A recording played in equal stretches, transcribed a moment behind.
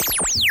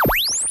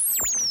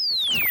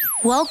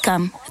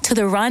Welcome to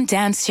the Ron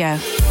Dance Show.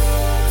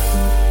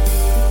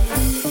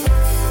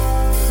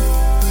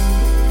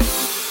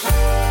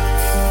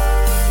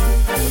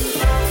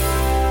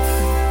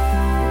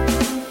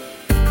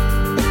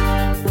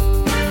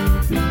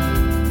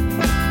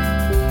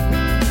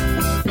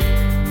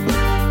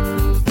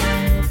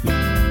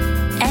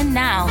 And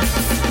now,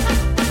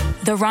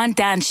 the Ron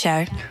Dance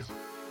Show.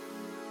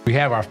 We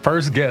have our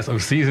first guest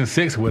of season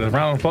 6 with us.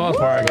 Round of applause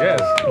for our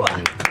guest.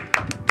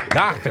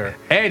 Dr.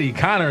 Eddie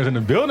Connor is in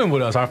the building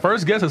with us. Our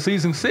first guest of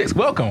season 6.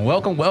 Welcome.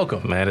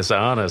 Man, it's an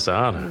honor. It's an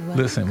honor.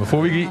 Listen, before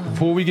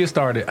we get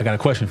started, I got a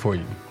question for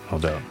you.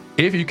 Hold up.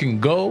 If you can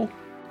go,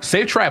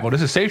 safe travel.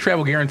 This is safe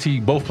travel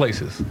guaranteed both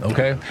places.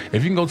 Okay.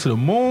 If you can go to the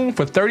moon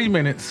for 30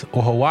 minutes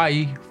or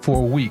Hawaii for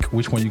a week,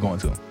 which one are you going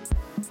to?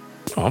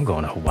 Oh, I'm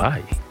going to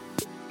Hawaii.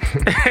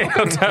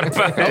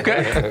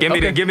 Okay.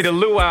 Give me the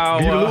luau.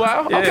 Give you the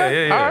luau?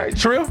 Okay. Yeah. All right.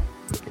 Trill?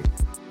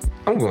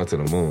 I'm going to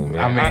the moon, man.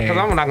 I mean, because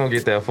I'm not going to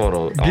get that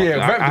photo.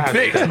 Yeah,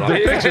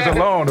 the pictures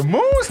alone. The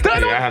moon's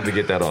done. Yeah, I have to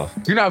get that off.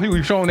 You know how people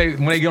be showing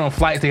when they get on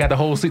flights, they got the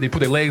whole seat. They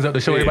put their legs up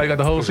to show everybody got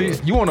the whole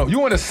seat. You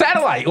want a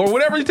satellite or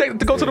whatever you take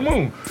to go to the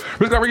moon.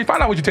 Ricki,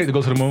 find out what you take to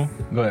go to the moon.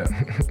 Go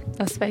ahead.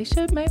 A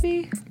spaceship,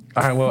 maybe?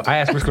 All right, well, I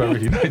asked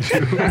Ricki, not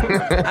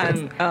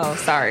you.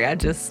 Sorry. I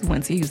just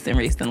went to Houston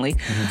recently.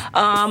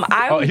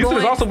 Houston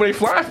is also where they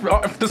fly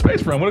to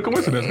space from. What a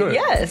coincidence. Go ahead.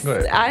 Yes. Go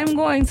ahead. I'm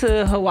going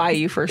to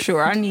Hawaii for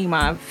sure. I need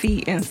my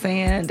feet in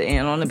sand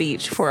and on the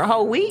beach for a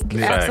whole week.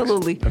 Yeah.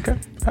 Absolutely. Okay.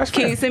 That's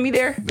Can fair. you send me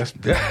there?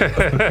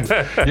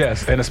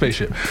 Yes, and a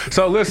spaceship.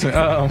 So listen,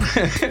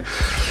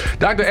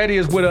 Dr. Eddie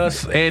is with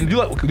us, and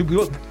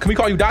can we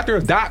call you Doctor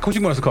or Doc? What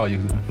you want us to call you?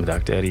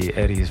 Dr. Eddie.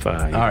 Eddie's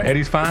fine. All right,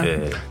 Eddie's fine?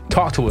 Yeah.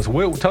 Talk to us.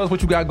 Tell us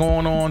what you got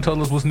going on.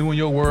 Tell us what's new in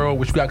your world,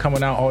 what you got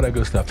coming out, all that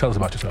good stuff. Tell us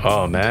about yourself.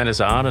 Oh, man,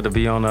 it's an honor to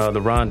be on the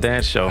Ron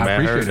Dance Show,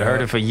 man.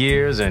 Heard it for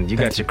years, and you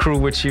got your crew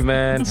with you,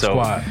 man. So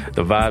Squad.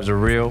 The vibes are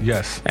real.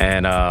 Yes.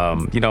 And,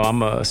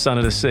 I'm a son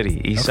of the city,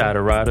 east side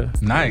of Ryder.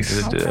 Nice.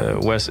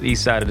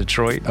 East side of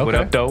Detroit. Okay. What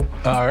up, though?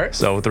 All right.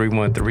 So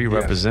 313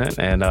 represent.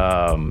 And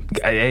I'm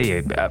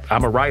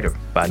a writer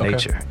by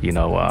nature.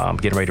 I'm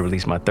getting ready to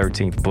release my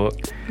 13th book.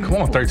 Come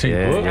on,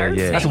 13th book.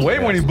 Yeah. That's way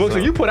more than books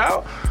that you put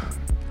out.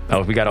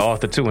 Oh, we got an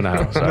author too in the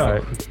house. All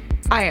right.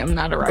 I am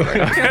not a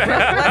writer.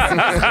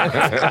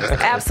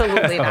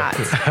 Absolutely not.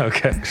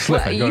 Okay.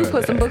 You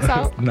put some books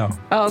out? No.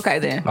 Oh, okay,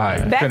 then. All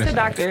right. Back finish to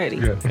Dr. Eddie.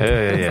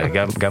 Yeah.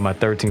 Got my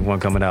 13th one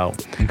coming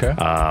out. Okay.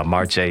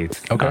 March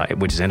 8th. Okay.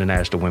 Which is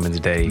International Women's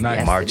Day. Nice.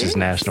 Yes, March is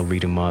National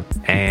Reading Month,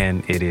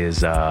 and it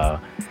is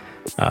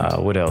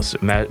what else?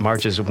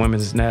 March is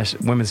Women's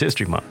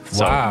History Month.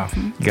 So Wow.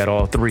 You got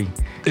all three.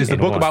 Is the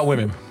book about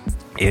women?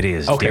 It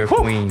is. Okay.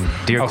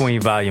 Dear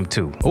Queen Volume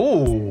 2.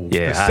 Ooh.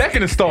 Yeah. The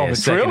second installment,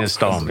 Second Trill.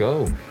 installment.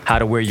 Let's go. How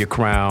to Wear Your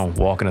Crown,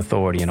 Walk in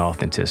Authority and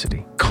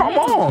Authenticity. Come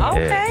on.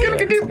 Okay.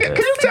 Can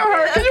you tell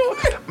her?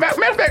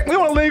 Matter of fact, we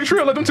want to leave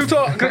Trill. Let them two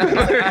talk. Right.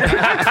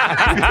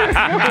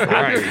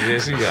 Yeah,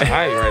 she got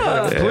height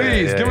right there.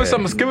 Please give us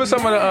some of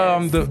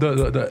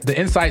the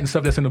insight and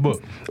stuff that's in the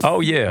book.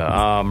 Oh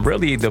yeah,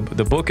 really the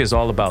book is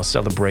all about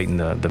celebrating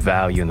the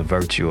value and the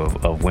virtue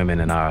of women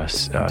in our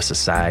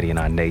society, in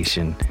our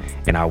nation,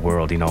 in our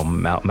world.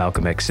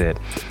 Malcolm X said,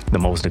 the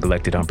most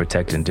neglected,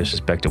 unprotected, and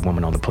disrespected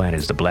woman on the planet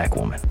is the black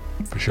woman.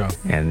 For sure.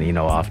 And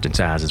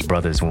oftentimes as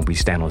brothers, when we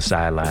stand on the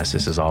sidelines,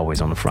 this is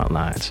always on the front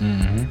lines.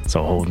 Mm-hmm.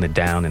 So holding it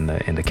down in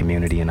the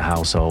community, in the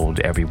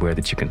household, everywhere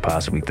that you can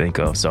possibly think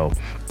of. So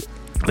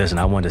listen,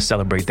 I wanted to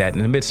celebrate that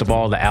in the midst of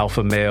all the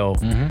alpha male,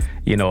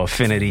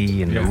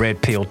 affinity and the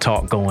red pill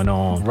talk going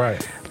on.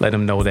 Right. Let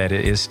them know that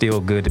it is still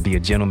good to be a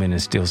gentleman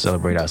and still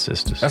celebrate our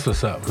sisters. That's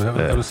what's up.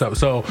 That's what's up.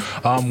 So,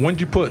 when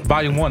did you put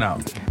Volume 1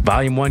 out?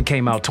 Volume 1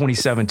 came out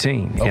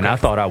 2017, and I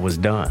thought I was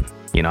done.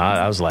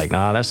 I was like,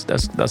 nah, that's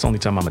the only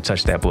time I'm gonna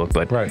touch that book.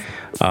 But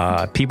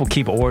people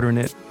keep ordering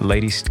it,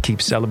 ladies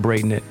keep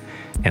celebrating it,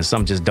 and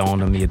some just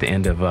dawned on me at the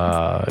end of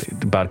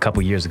about a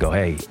couple years ago.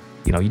 Hey,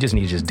 you just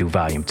need to just do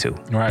Volume 2.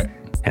 Right.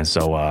 And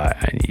so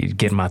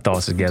getting my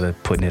thoughts together,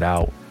 putting it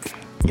out.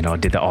 I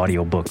did the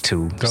audio book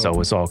too, so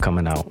it's all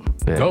coming out.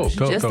 Yeah. Go.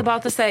 Just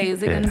about to say,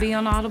 is it going to be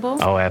on Audible?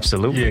 Oh,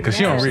 absolutely. Yeah, because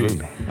she don't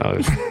read.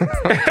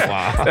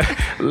 Wow.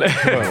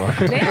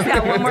 Dan's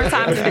got one more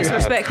time to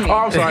disrespect me. Oh,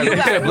 I'm sorry. You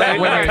said black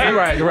women.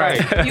 You're right.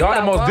 Y'all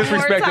the most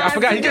disrespected. I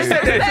forgot he just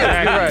said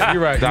that.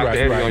 You're right.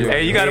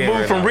 Hey, you got to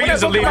move from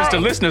readers and leaders to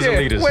listeners and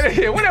leaders.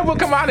 When that book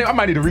come out, I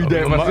might need to read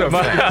that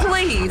myself.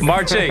 Please.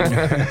 March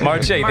 8th.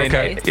 March 8th.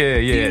 Okay.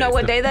 Yeah. Do you know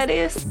what day that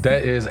is?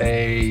 That is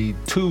a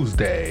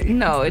Tuesday.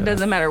 No, it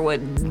doesn't matter what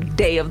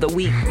day of the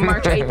week.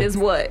 March 8th is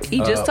what? He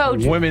just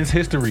told you. Women's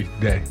History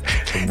Day.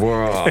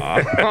 Bro.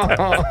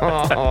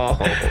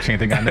 She ain't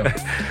think I know.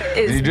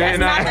 That's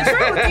not the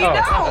truth. You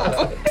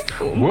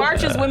don't.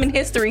 March is Women's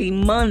History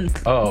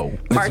Month. Oh.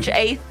 March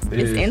 8th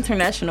is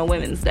International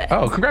Women's Day.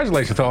 Oh,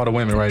 congratulations to all the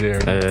women right there.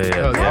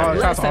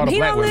 Listen, he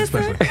don't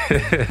listen.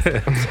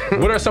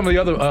 What are some of the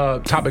other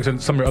topics in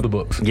some of your other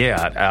books?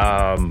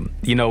 Yeah.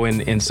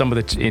 In some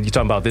of the... You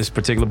talking about this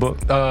particular book?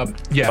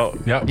 Yeah. Oh,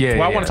 yeah.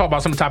 Well, I want to talk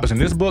about some of the topics in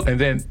this book, and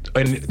then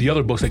and the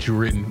other books that you've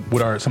written,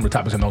 what are some of the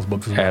topics in those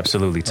books as well?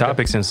 Absolutely.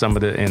 Topics in some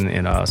of the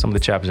some of the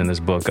chapters in this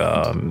book.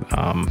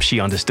 She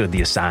understood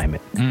the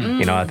assignment.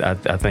 You know, I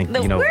think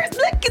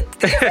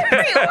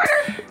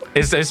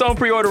it's on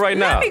pre-order right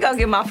now. Let me go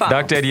get my phone.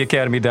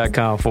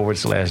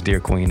 DrEddieAcademy.com/Dear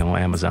Queen on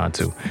Amazon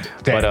too.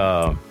 Damn.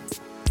 But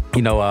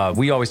you know,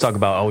 we always talk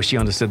about, she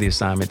understood the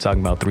assignment,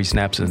 talking about 3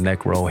 snaps in the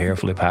neck roll, hair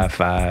flip, high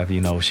five.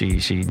 You know, she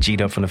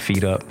G'd up from the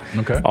feet up,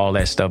 all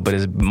that stuff. But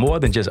it's more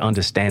than just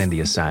understanding the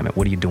assignment.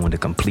 What are you doing to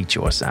complete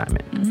your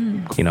assignment?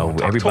 You know,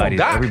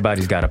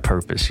 everybody's got a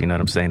purpose. You know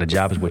what I'm saying? The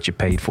job is what you're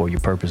paid for. Your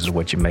purpose is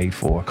what you're made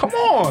for. Come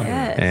on.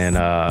 Yes.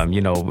 And,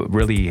 you know,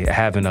 really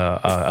having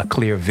a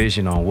clear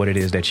vision on what it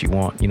is that you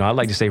want. You know, I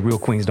like to say real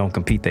queens don't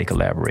compete, they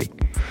collaborate.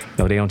 You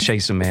know, they don't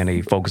chase a man,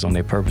 they focus on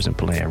their purpose and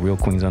plan. Real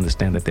queens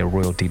understand that their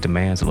royalty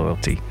demands loyalty.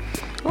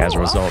 As a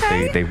result,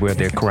 they wear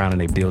their crown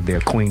and they build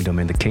their queendom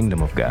in the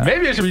kingdom of God.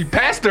 Maybe it should be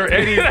Pastor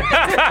Eddie.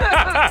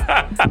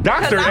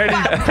 Dr. Eddie.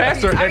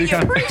 Pastor Eddie.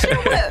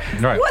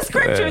 What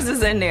scriptures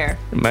is in there?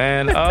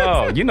 Man,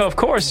 you know, of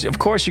course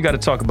you got to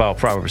talk about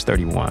Proverbs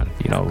 31.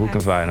 You know, who can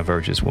find a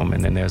virtuous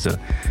woman? And there's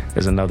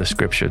another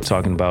scripture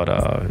talking about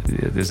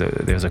there's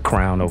a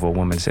crown over a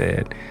woman's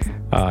head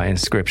in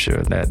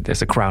scripture, that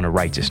there's a crown of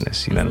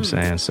righteousness. You know what I'm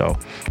saying? So.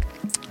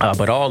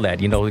 But all that,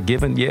 you know,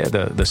 given,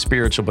 the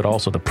spiritual, but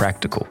also the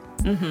practical.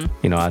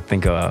 You know, I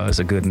think it's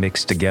a good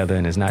mix together,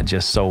 and it's not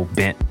just so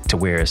bent to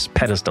where it's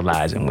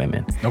pedestalizing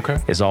women. Okay.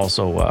 It's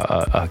also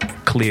a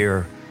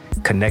clear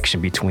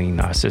connection between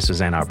our sisters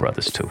and our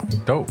brothers, too.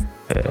 Dope.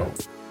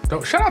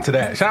 Dope. Shout out to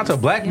that. Shout out to a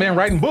black man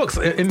writing books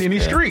in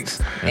these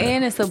streets.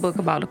 And it's a book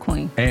about a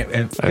queen.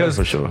 And because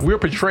for sure. We're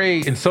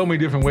portrayed in so many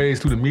different ways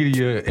through the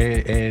media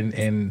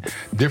and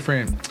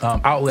different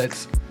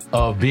outlets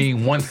of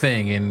being one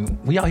thing, and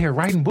we out here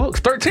writing books.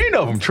 13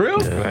 of them, Trill.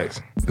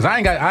 Because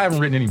I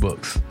haven't written any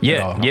books.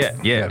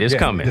 It's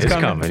coming. It's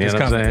coming.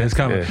 It's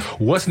coming. Yeah.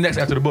 What's next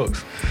after the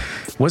books?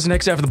 What's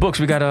next after the books?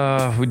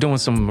 We're doing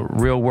some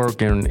real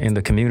work in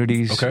the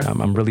communities. Okay.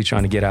 I'm really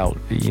trying to get out,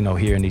 you know,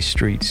 here in these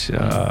streets,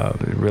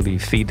 really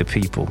feed the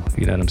people.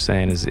 You know what I'm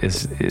saying?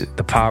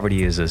 The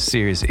poverty is a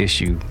serious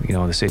issue. You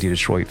know, in the city of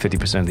Detroit,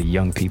 50% of the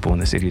young people in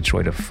the city of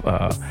Detroit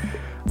are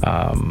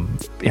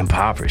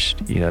impoverished.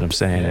 You know what I'm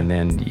saying? And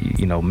then,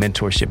 you know,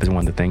 mentorship is one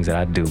of the things that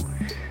I do.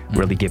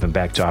 Really giving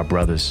back to our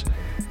brothers.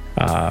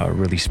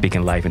 Really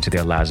speaking life into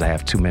their lives. I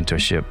have 2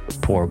 mentorship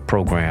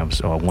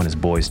programs. One is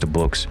Boys to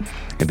Books,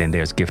 and then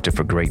there's Gifted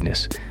for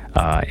Greatness,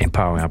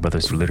 empowering our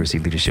brothers through literacy,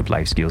 leadership,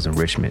 life skills,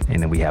 enrichment.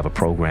 And then we have a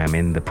program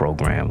in the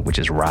program, which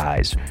is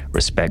RISE,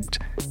 Respect,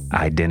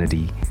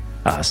 Identity,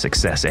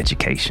 Success,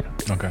 Education.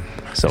 Okay.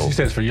 So she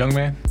says for young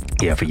men?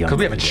 Yeah, for young men. Because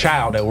we have a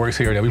child that works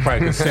here that we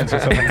probably could censor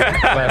some of the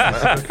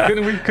classes.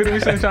 Couldn't we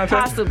send Shaunta?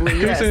 Possibly,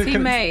 yes. He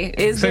may.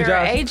 Is there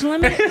an age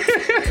limit?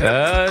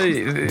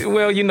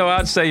 Well, you know,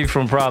 I'd say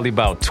from probably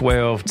about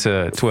 12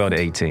 to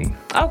 18.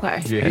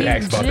 Okay. Yeah,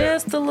 he's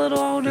just a little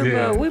older,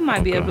 but we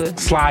might be able to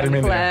slide him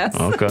in class.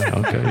 there.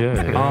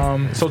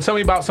 Okay. So tell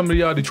me about some of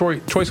the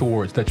Detroit Choice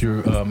Awards that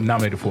you're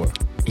nominated for.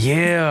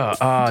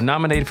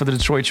 Nominated for the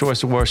Detroit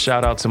Choice Award.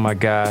 Shout out to my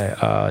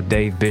guy,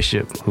 Dave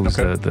Bishop, who's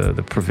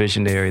the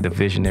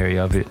visionary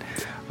of it.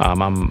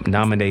 I'm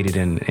nominated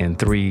in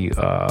 3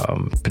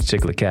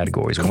 particular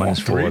categories. One is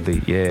for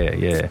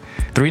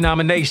 3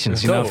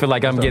 nominations. You know, I feel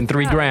like I'm getting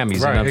 3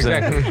 Grammys. Right, you know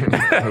what I'm saying?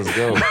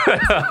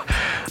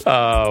 Let's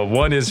go.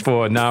 One is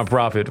for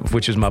nonprofit,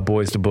 which is my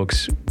Boys to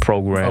Books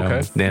program.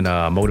 Okay. Then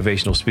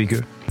motivational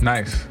speaker.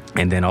 Nice.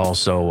 And then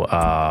also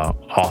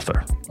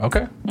author.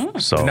 Okay.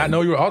 So and I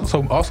know you were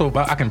also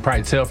I can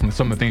probably tell from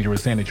some of the things you were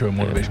saying that you're a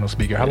motivational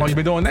speaker. How long you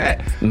been doing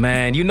that?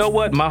 Man, you know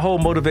what? My whole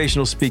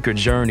motivational speaker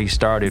journey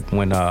started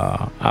when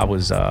I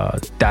was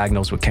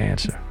diagnosed with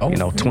cancer. You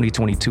know,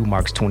 2022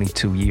 marks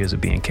 22 years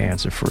of being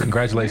cancer free.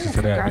 Congratulations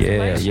to that.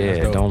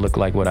 Yeah. Don't look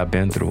like what I've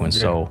been through. And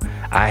so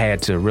I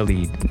had to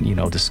really, you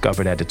know,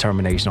 discover that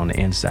determination on the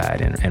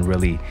inside and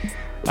really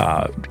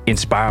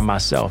inspire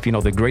myself. You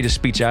know, the greatest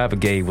speech I ever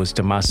gave was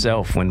to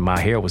myself when my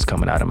hair was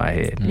coming out of my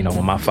head. You know,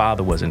 when my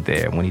father wasn't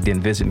there, when he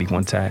didn't visit me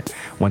one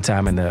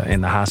time in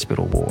the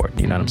hospital ward.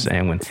 You know what I'm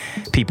saying? When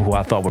people who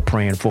I thought were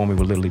praying for me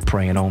were literally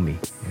praying on me.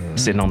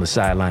 Sitting on the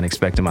sideline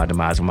expecting my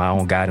demise. When my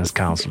own guidance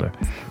counselor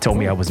told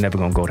me I was never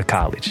going to go to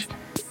college.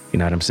 You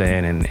know what I'm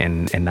saying?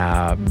 And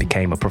now I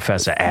became a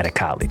professor at a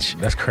college.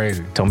 That's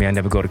crazy. Told me I'd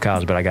never go to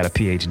college, but I got a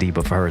PhD,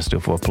 but for her, still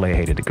for a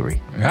player-hated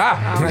degree.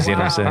 You see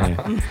what I'm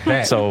saying?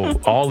 So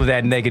all of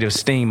that negative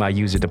steam, I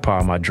use it to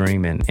power my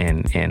dream, and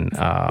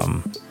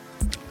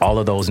all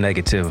of those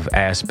negative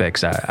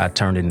aspects, I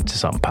turned it into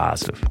something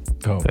positive.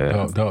 Dope.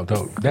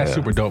 That's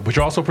super dope. But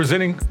you're also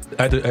presenting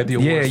at the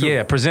awards too?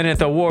 Yeah. Presenting at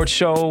the award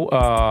show,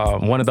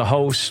 one of the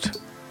hosts.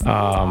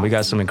 We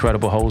got some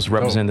incredible hosts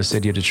representing the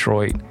city of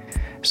Detroit.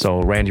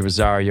 So Randy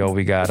Rosario,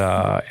 we got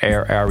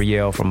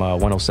Ariel from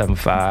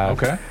 107.5.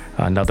 Okay.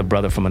 Another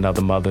brother from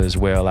another mother as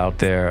well out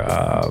there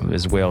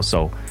as well.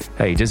 So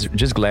hey,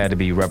 just glad to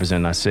be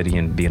representing our city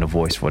and being a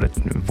voice for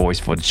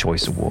the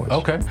Choice Awards.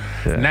 Okay.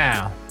 Yeah.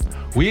 Now,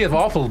 we have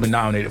also been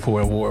nominated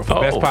for an award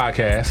for Best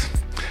Podcast.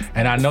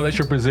 And I know that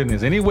you're presenting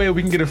this. Any way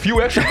we can get a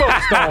few extra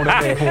votes thrown in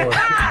there for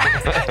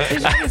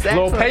us.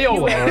 Little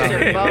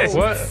payola.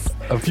 What?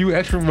 A few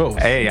extra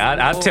votes. Hey,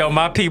 I tell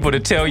my people to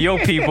tell your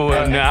people,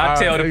 and I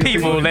tell the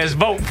people, let's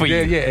vote for you.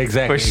 Yeah,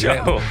 exactly. For sure.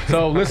 Exactly.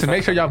 So listen,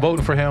 make sure y'all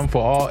voting for him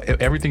for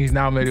everything he's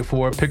nominated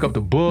for. Pick up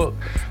the book.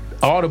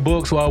 All the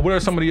books. What are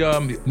some of the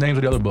names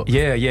of the other books?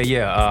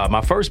 Yeah.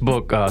 My first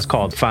book is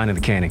called Finding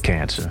the Can of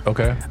Cancer.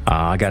 Okay.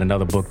 I got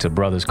another book to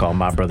brothers called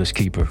My Brother's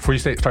Keeper. Before you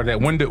start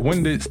that, when did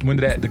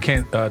the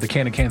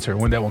Can of Cancer?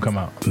 When did that one come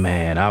out?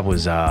 Man, I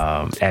was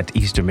at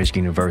Eastern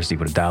Michigan University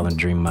with a dollar and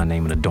dream of my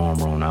name in the dorm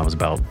room. I was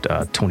about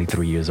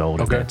 23 years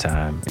old at that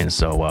time, and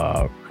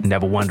so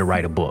never wanted to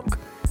write a book.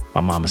 My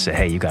mama said,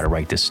 "Hey, you got to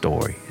write this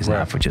story. It's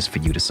not for you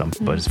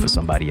but it's for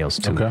somebody else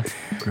too." Okay.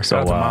 So shout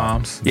out to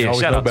moms. Yeah,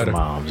 shout out better. to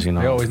moms. You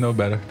know, they always know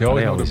better. They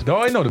always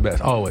know the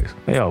best. Always.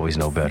 They always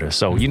know better.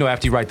 So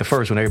after you write the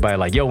first one, everybody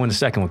like, "Yo, when the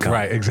second one comes?"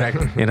 Right.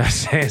 Exactly. You know what I'm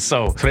saying?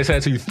 So they said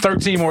it to you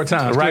 13 more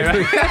times.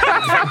 Right.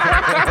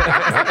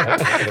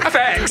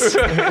 Facts.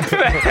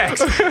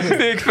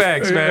 Big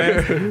facts,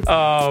 man.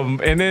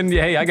 And then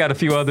I got a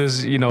few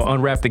others.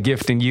 Unwrap the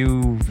Gift in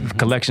You,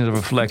 collections of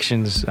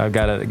reflections. I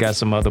got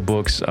some other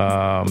books.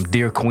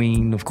 Dear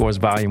Queen, of course,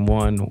 Volume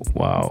 1.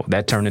 Wow,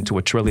 that turned into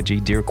a trilogy.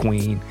 Dear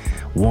Queen,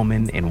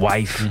 Woman, and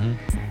Wife.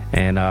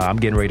 And I'm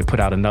getting ready to put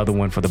out another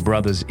one for the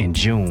brothers in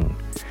June.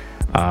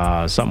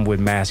 Something with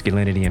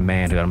masculinity and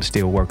manhood. I'm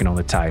still working on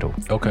the title.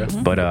 Okay.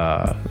 But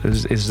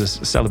it's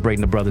just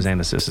celebrating the brothers and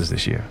the sisters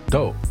this year.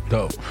 Dope.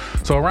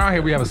 So around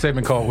here we have a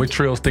segment called What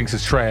Trill Thinks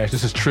Is Trash.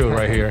 This is Trill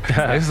right here.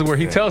 This is where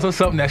he tells us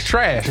something that's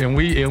trash, and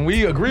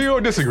we agree or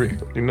disagree.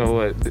 You know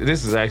what?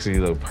 This is actually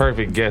the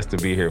perfect guest to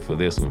be here for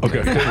this one.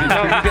 Okay.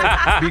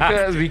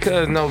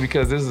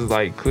 Because this is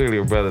like clearly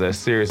a brother that's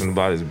serious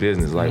about his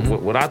business. Like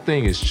what I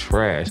think is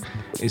trash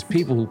is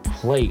people who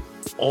play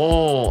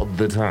all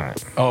the time.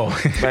 Oh,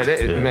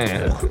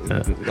 man. Oh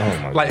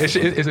my like God.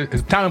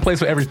 It's time and place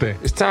for everything.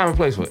 It's time and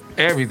place for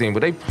everything, but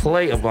they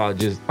play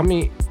about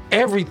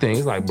everything.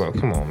 It's like, bro,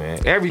 come on, man.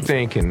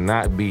 Everything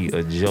cannot be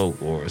a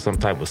joke or some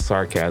type of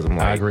sarcasm.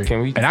 Like, I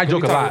agree. I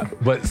joke a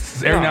lot, but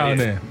every now and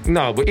then.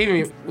 No, but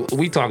even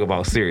we talk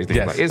about serious things.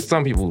 Yes. Like, it's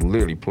some people who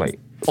literally play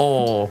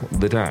all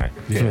the time.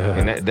 Yeah.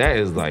 And that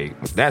is like,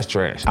 that's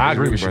trash. I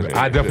agree with you.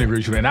 I definitely agree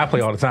with you. And I play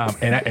all the time.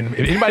 And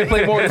if anybody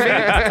play more than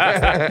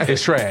me,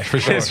 it's trash for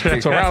sure.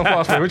 So round of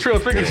applause for Trill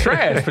thinks it's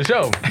trash for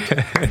sure.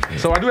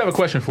 So I do have a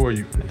question for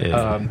you,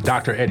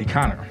 Dr. Eddie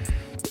Connor.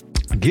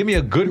 Give me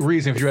a good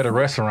reason if you're at a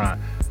restaurant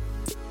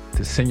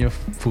to send your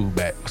food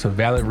back. What's a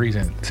valid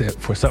reason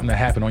for something to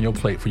happen on your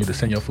plate for you to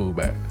send your food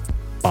back?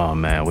 Oh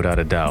man, without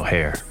a doubt,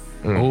 hair.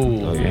 Ooh, you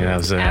know what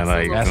I'm saying?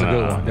 Absolutely. Like, that's a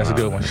good one. That's a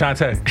good one.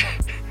 Shaunta.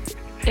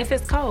 If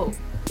it's cold.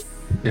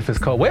 If it's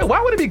cold.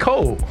 Why would it be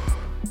cold?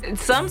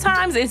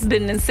 Sometimes it's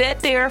been set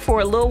there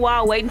for a little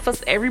while waiting for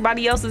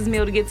everybody else's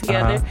meal to get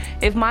together.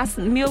 If my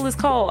meal is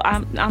cold,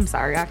 I'm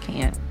sorry, I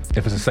can't.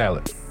 If it's a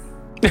salad.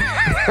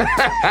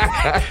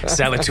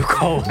 Salad too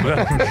cold.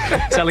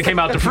 Salad came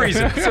out the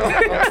freezer.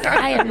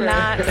 I am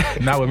not.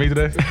 Not with me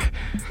today?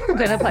 I'm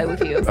going to play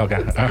with you.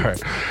 Okay, all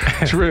right.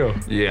 Trill.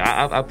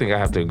 Yeah, I think I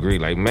have to agree.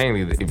 Like,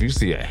 mainly, if you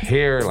see a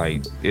hair,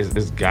 like,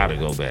 it's got to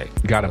go back.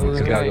 Gotta go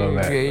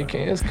back. Yeah, you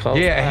can't. It's cold.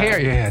 Yeah,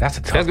 hair, that's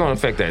a tough That's going to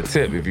affect that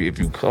tip. If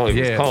you cold, if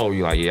it's cold,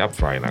 you're like, I'm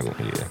probably not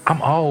going to.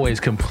 I'm always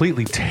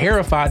completely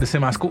terrified to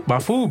send my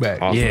food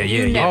back. Awesome.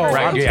 Yeah. Oh,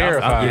 right. I'm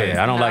terrified.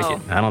 I don't like it.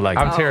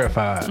 I'm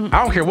terrified.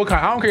 I don't care what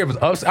kind. I don't care if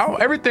it's ups.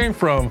 Everything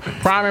from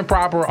prime and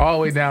proper all the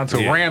way down to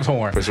ram's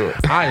horn. For sure.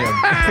 I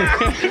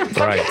am.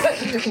 Right.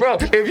 Bro,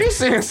 if you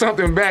send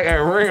something back at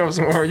ram's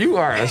horn, you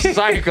are a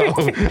psycho.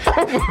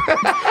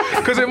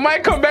 Because it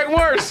might come back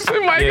worse.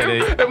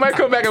 It might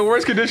come back in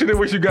worse condition than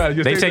what you got.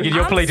 They taking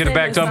your plate to the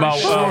back, talking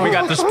about, we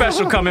got the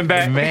special coming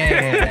back.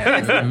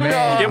 Man.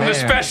 Give them the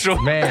special.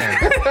 Man.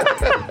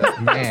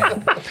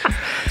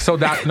 So,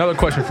 Doc, another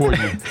question for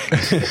you.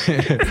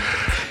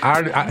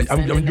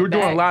 You're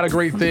doing a lot of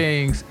great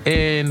things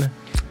in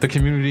the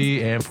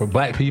community and for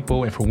black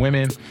people and for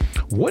women.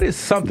 What is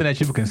something that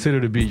you would consider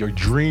to be your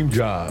dream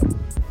job?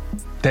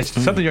 That's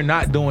something you're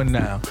not doing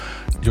now.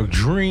 Your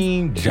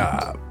dream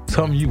job.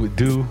 Something you would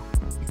do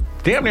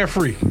damn near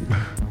free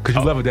because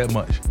you love it that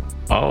much.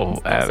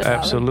 Oh,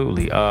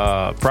 absolutely.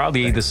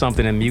 Probably either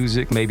something in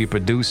music, maybe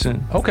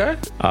producing. Okay.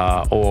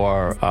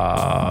 Or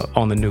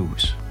on the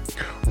news.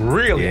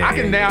 Really? Yeah,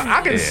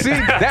 I can see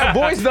that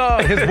voice,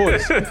 dog.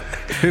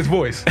 His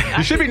voice.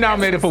 You should be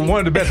nominated for one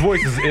of the best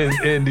voices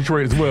in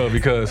Detroit as well,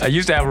 because I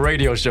used to have a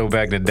radio show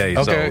back in the day.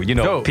 Okay, so,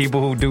 dope.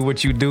 People who do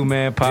what you do,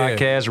 man,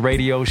 podcast,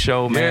 radio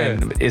show,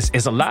 man,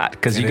 it's a lot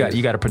because you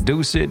got to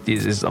produce it.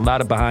 It's a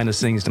lot of behind the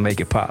scenes to make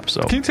it pop.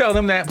 So can you tell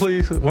them that,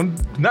 please? Well,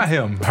 not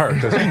him, her.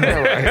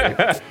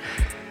 Right.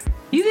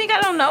 You think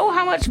I don't know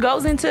how much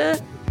goes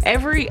into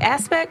every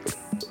aspect?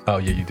 Oh,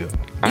 yeah, you do.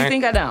 You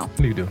think I don't?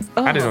 You do.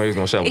 Oh. I didn't know he was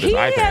going to show up with He this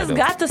iPad, has though.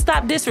 got to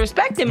stop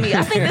disrespecting me.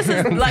 I think this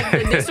is like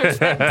the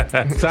disrespect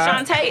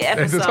Shaunta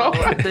episode.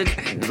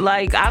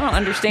 I don't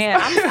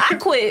understand. I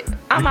quit.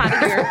 I'm out of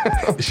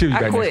here. She'll be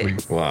back quit.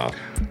 next week. Wow.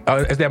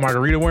 Is that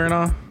margarita wearing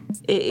on?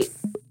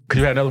 Cause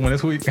you had another one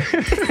this week.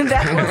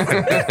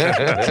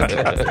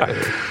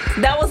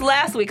 That was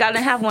last week. I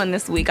didn't have one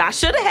this week. I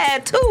should have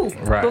had two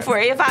before.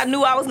 If I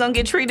knew I was gonna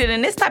get treated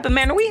in this type of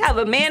manner. We have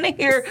a man in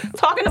here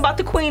talking about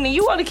the queen, and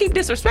you want to keep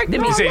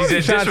disrespecting me. He said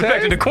he's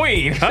disrespecting the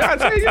queen.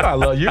 Shaunta, you know I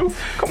love you.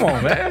 Come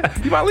on, man.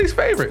 You my least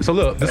favorite. So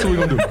look, this is what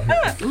we're gonna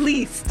do.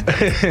 Least.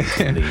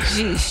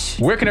 Jeez.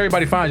 Where can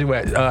everybody find you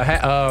at?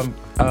 On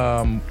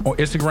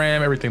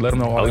Instagram, everything. Let them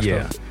know all that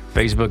stuff.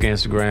 Facebook,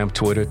 Instagram,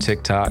 Twitter,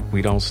 TikTok.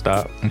 We don't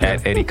stop.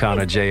 At Eddie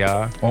Connor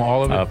Jr. On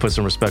all of it. Put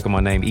some respect on my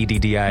name.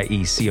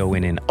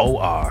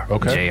 EDDIECONNOR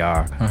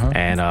JR.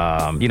 And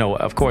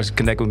of course,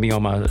 connect with me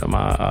on my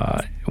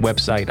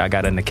website. I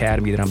got an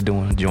academy that I'm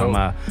doing. Join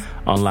my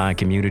online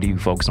community. We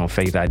focus on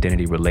faith,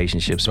 identity,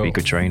 relationships, speaker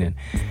training.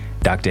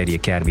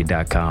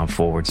 DrEddieAcademy.com/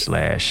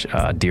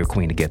 Dear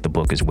Queen to get the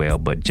book as well,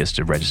 but just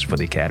to register for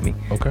the academy.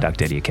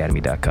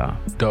 DrEddieAcademy.com.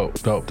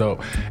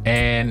 Dope.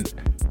 And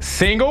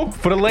single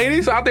for the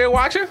ladies out there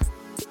watching?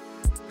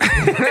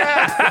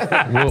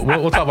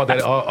 we'll talk about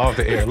that off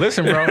the air.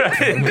 Listen, bro,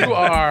 you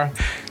are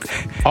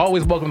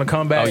always welcome to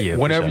come back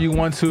whenever you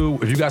want to.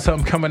 If you got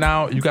something coming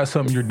out, you got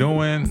something you're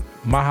doing,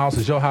 my house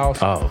is your house.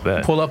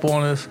 Pull up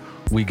on us.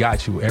 We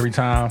got you every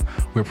time.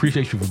 We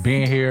appreciate you for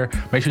being here.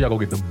 Make sure y'all go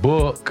get the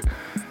book.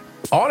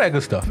 All that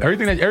good stuff.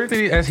 Everything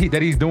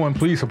that he's doing,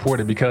 please support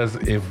it, because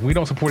if we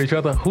don't support each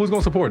other, who's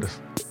gonna support us?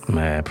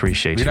 Man,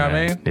 appreciate you. You know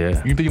man. what I mean?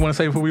 Yeah. You think you want to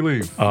say before we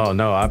leave? Oh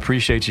no, I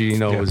appreciate you. You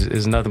know,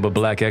 it's nothing but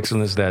black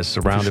excellence that's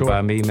surrounded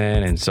by me,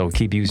 man. And so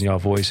keep using your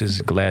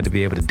voices. Glad to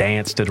be able to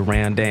dance to the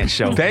Round Dance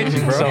show. Thank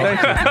you, bro.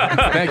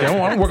 Thank you. I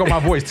want to work on my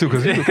voice too,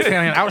 because you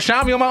can't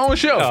outshine me on my own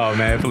show. Oh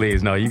man,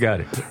 please, no, you got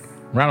it.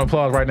 Round of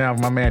applause right now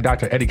for my man,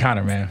 Dr. Eddie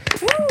Connor, man.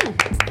 Woo!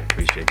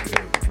 Appreciate you.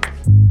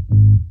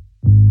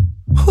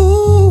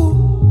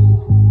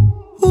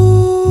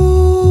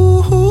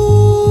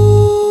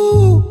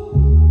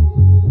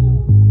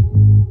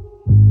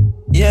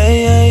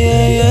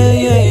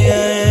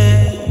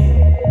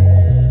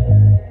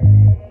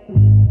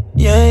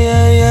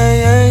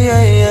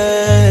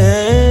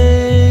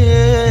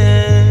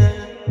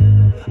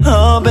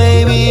 Oh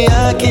baby,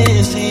 I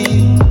can see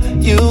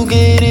you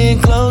getting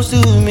close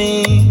to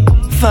me.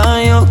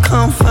 Find your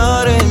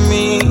comfort in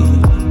me.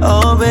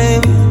 Oh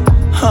baby,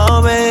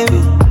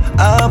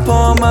 I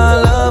pour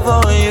my love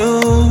on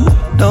you.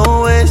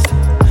 Don't waste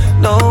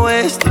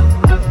it.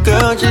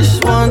 Girl,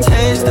 just one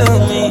taste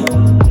of me,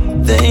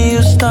 then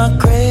you start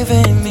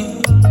craving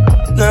me.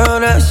 Girl,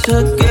 that's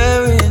a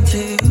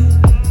guarantee.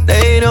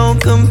 They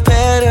don't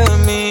compare to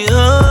me.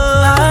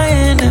 Oh, I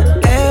in the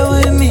air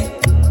with me.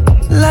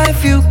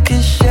 Life you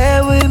can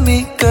share with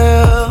me,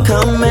 girl.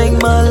 Come make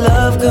my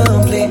love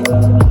complete.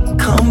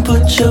 Come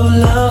put your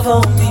love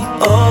on me.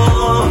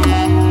 Oh,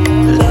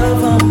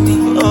 love on me.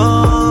 Oh.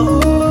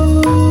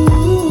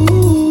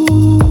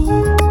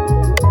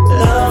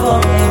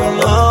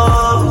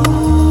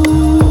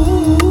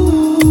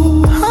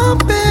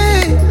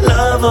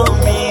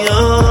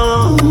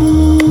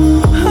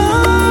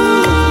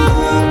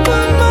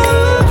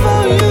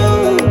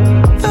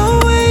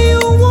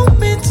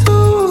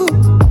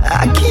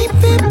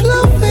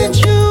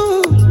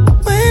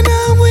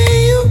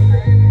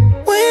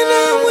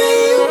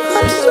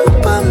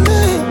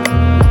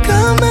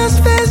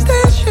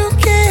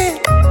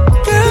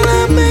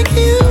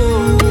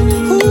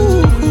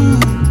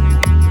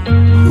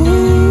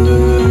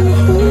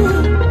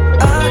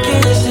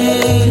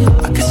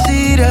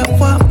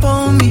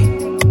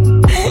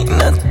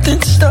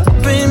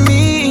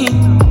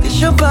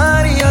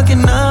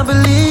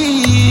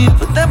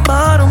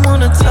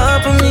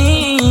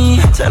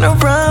 Turn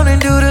around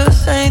and do the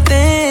same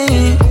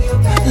thing.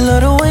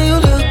 Love the way you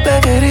look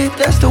back at it,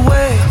 that's the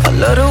way. I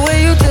love the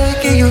way you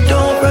take it, you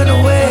don't run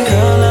away.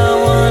 Girl,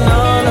 I want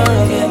all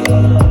of it.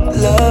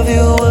 Love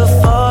you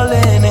with all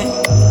in it.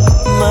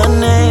 My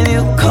name,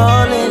 you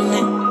calling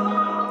it.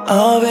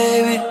 Oh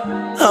baby,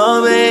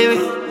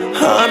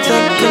 I'll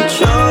take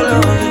control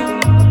of it.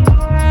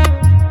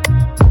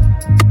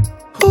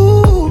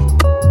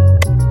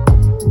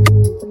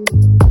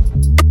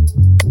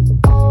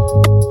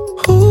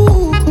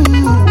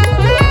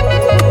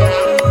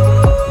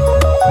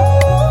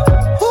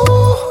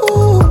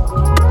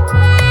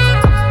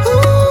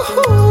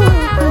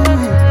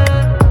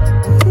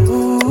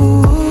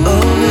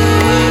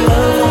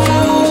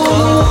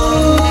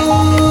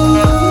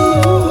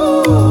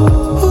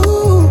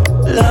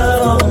 Love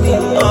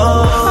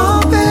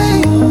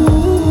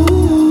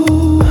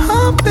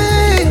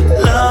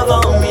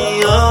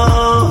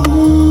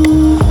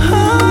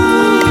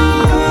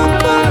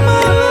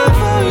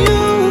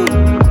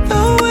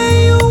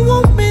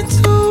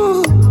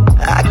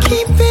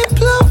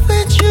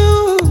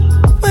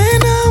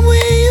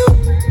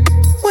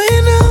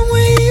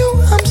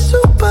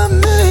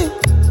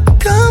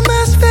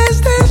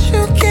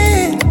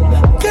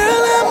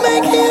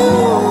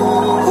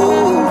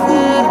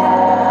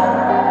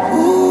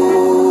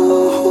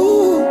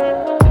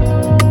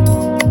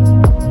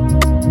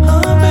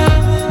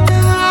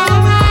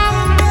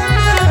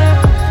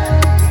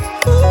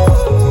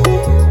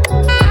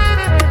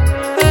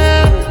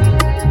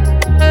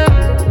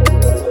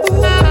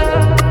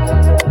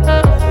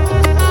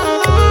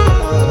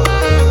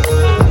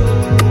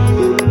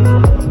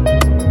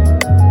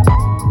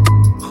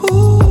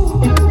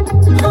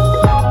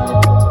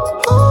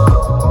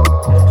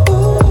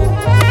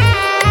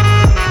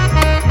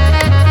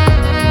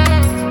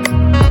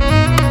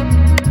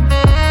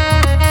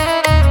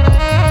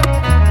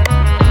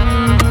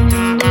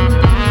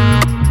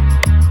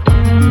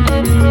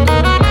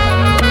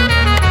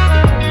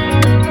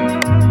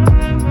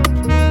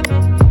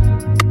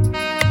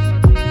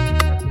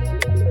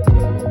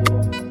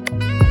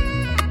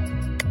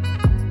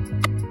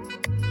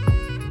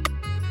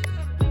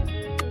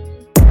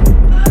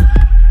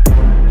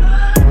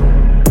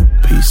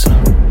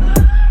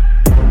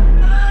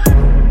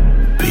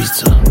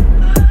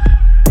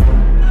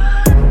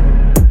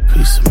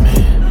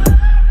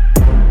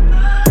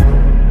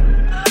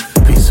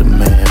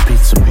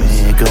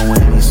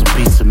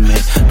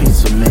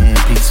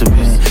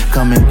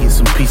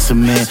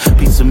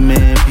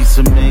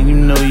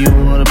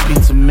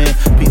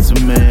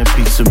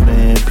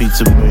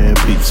Pizza Man,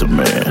 Pizza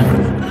Man.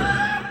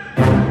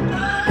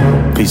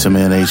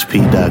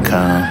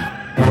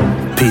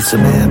 PizzaManHP.com. Pizza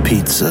Man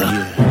Pizza.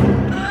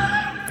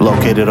 Yeah.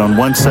 Located on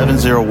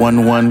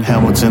 17011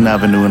 Hamilton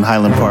Avenue in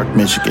Highland Park,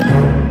 Michigan.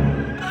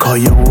 Call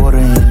your order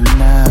in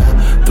now.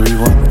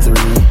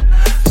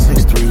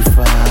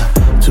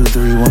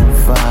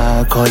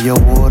 313-635-2315. Call your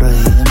order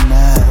in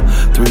now.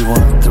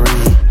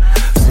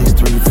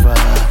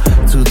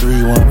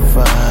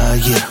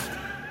 313-635-2315. Yeah.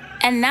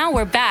 And now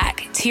we're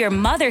back to your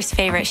mother's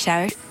favorite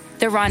show,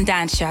 The Ron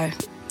Dance Show.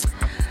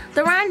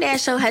 The Ron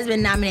Dance Show has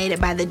been nominated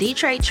by the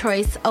Detroit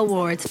Choice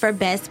Awards for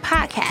Best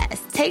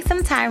Podcast. Take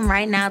some time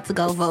right now to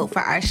go vote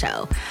for our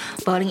show.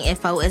 Voting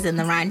info is in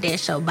the Ron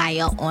Dance Show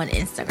bio on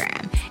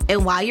Instagram.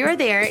 And while you're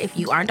there, if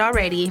you aren't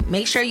already,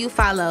 make sure you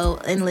follow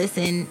and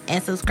listen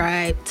and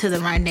subscribe to the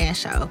Ron Dance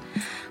Show.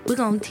 We're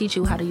going to teach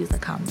you how to use a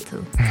comma,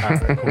 too. All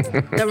right, cool.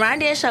 The Ron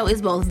Dance Show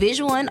is both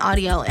visual and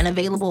audio and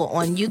available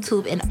on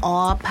YouTube and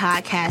all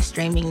podcast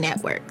streaming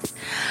networks.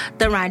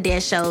 The Ron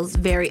Dance Show's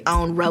very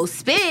own Roast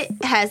Spit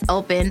has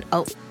opened...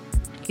 Oh,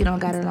 you don't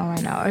got it on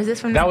right now. Or is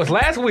this from... That was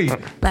last week.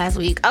 Last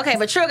week. Okay,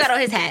 but Trill got on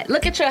his hat.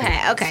 Look at your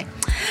hat. Okay.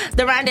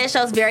 The Ron Dance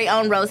Show's very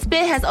own Roast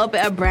Spit has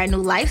opened a brand new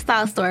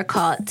lifestyle store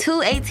called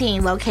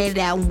 218, located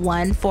at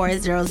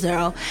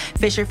 1400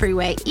 Fisher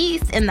Freeway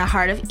East in the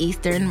heart of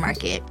Eastern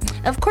Market.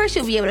 Of course,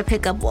 you'll be able to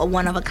pick up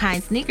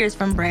one-of-a-kind sneakers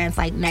from brands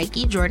like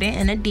Nike, Jordan,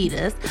 and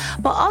Adidas,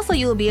 but also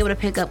you'll be able to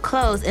pick up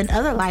clothes and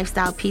other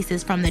lifestyle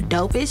pieces from the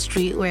dopest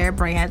streetwear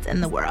brands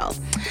in the world.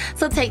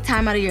 So take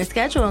time out of your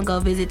schedule and go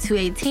visit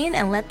 218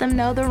 and let them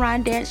know the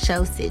Ron Dance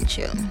Show sent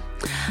you.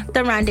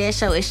 The Ron Dance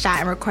Show is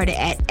shot and recorded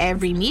at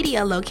Evry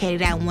Media,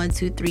 located at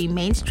 123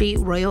 Main Street,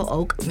 Royal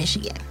Oak,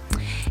 Michigan.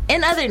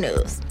 In other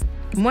news,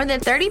 more than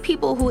 30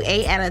 people who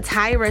ate at a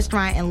Thai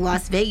restaurant in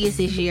Las Vegas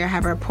this year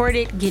have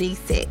reported getting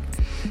sick.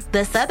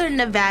 The Southern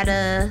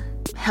Nevada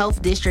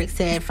Health District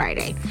said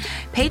Friday.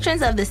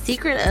 Patrons of the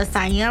Secret of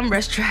Siam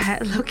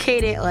restaurant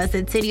located on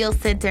Centennial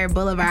Center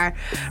Boulevard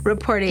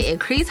reported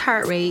increased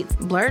heart rate,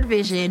 blurred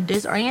vision,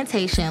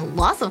 disorientation,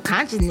 loss of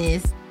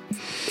consciousness,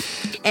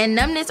 and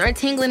numbness or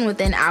tingling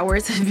within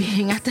hours of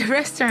being at the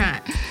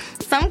restaurant.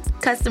 Some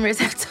customers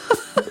have told...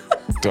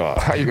 Duh,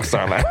 how you gonna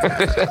sound like?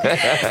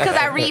 Because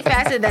I read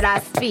faster than I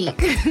speak.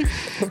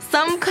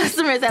 Some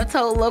customers have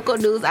told local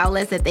news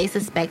outlets that they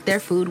suspect their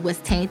food was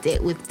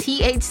tainted with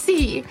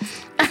THC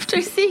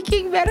after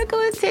seeking medical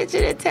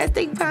attention and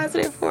testing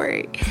positive for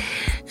it.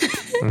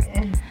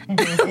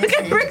 Look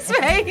at Briq's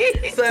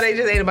face. So they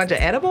just ate a bunch of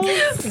edibles?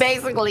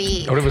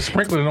 Basically. Or they were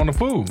sprinkling it on the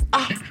food.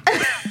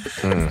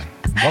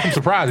 Welcome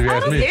surprise, if you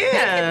ask me.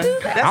 Yeah.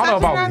 I don't know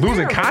about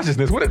losing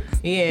consciousness. What?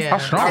 Yeah. How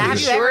strong Have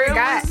is you it? ever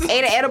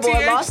ate an edible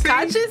and lost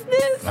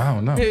consciousness? I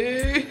don't know.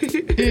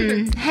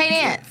 Hey,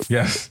 Nance.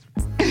 Yes.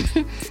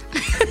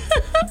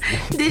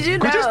 Did you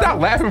know? Could you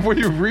stop laughing before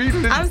you read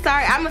it? I'm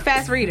sorry. I'm a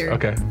fast reader.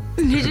 Okay.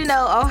 Did you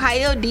know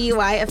Ohio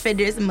DUI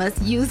offenders must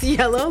use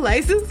yellow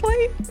license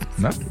plates?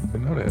 No,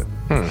 didn't know that.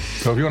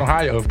 So if you're in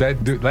Ohio, if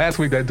that dude, last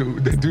week that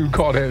dude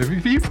called that,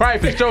 he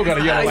probably for sure got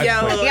a yellow license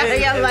plate. Got a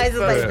yellow license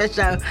plate for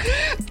sure.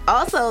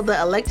 Also, the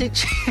electric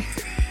chair.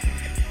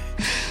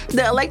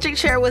 The electric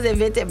chair was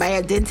invented by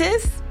a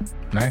dentist.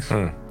 Nice.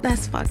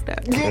 That's fucked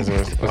up. What's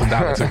a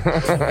dollar too?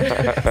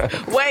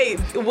 Wait,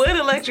 what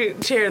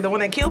electric chair? The one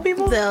that kill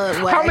people?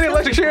 How many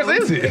electric chairs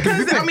is it?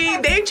 Because, I mean,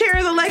 their chair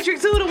is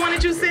electric too, the one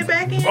that you sit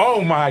back in.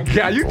 Oh my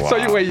God! So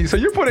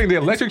you're putting the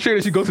electric chair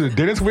that you go to the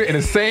dentist with in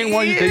the same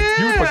one you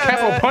use for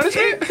capital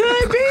punishment? It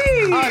could be.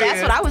 Oh,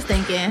 that's what I was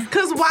thinking.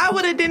 Because why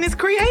would a dentist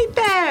create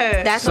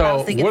that? That's what I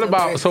was thinking. What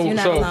about all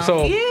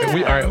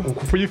right,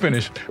 before you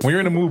finish, when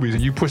you're in the movies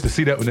and you push the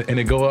seat up and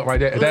it go up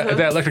right there, is that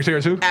electric chair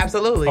too?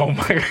 Absolutely. Oh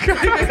my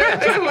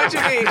God! What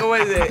you mean?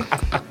 What is it?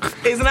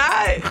 It's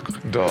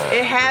not. Duh.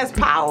 It has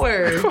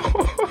power.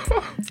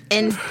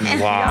 And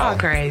Y'all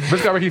crazy.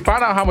 Brixxx, Ricki,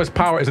 find out how much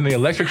power is in the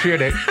electric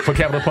chair for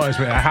capital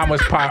punishment and how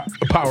much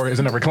power is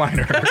in the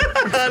recliner.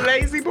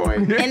 Lazy boy.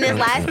 And this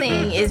last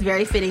thing is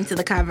very fitting to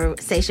the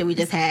conversation we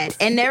just had.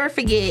 And never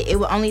forget, it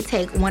will only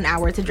take 1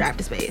 hour to drive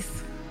to space.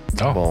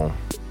 Oh, Boom.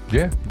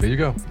 yeah, there you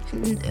go.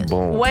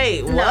 Boom.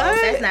 Wait, what? No,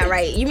 that's not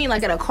right. You mean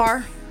like in a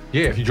car?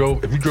 Yeah, if you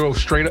drove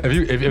straight up,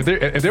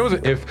 if there was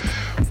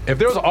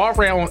an off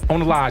ramp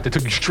on the line that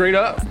took you straight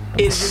up,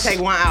 It just take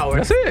 1 hour.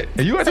 that's it.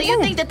 And you at So the you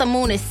moon. think that the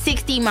moon is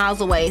 60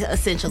 miles away,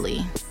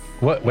 essentially?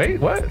 What? Wait,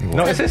 what?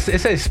 No, it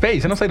says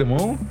space. It don't say the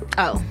moon.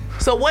 Oh.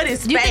 So what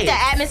is Do you think space?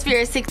 the atmosphere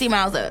is 60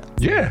 miles up?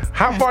 Yeah.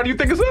 How far do you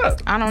think it's up?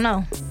 I don't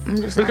know. I'm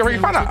just Brixxx, Ricki,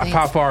 find asking what out you think.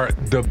 how far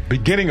the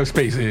beginning of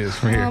space is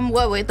from here.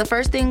 Wait, the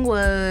first thing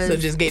was... So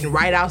just getting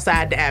right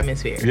outside the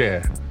atmosphere.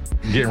 Yeah.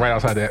 Getting right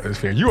outside the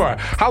atmosphere. You are.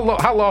 How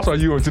lost are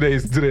you in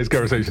today's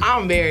conversation?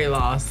 I'm very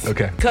lost.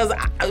 Okay. Because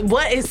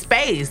what is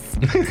space?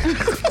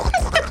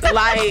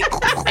 Like,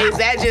 is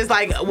that just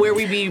like where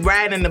we be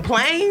riding the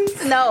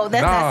planes? No,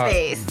 that's Nah, not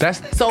space.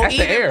 That's Even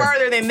the air.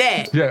 further than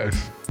that. Yes.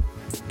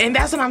 And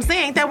that's what I'm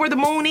saying. Ain't that where the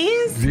moon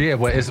is? Yeah,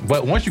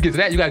 but once you get to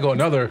that, you gotta go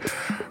another.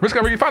 Brixxx,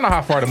 Ricki, find out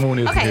how far the moon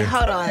is. from Okay, here.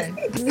 hold on.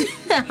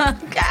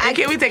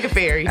 Can we take a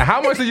ferry? And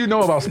how much do you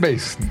know about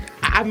space?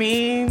 I I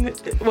mean,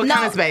 what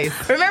kind of space?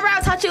 Remember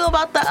I taught you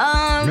about the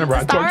Remember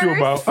I stars? told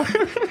you about.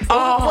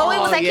 When we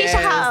was at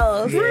Keisha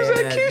house.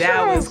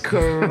 That was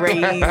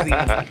crazy.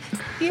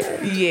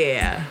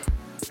 Yeah.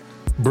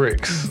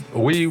 Briqxx.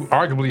 We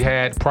arguably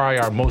had probably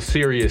our most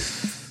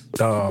serious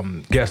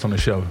guest on the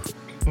show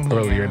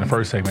earlier in the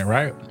first segment,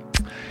 right?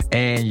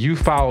 And you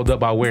followed up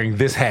by wearing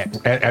this hat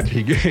after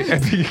he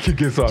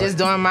gets off. Just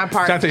doing my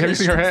part Shaunta, have you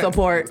seen her hat?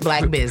 Support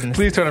black business.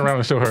 Please turn around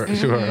and show her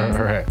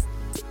her hat.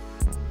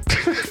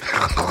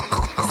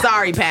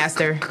 Sorry,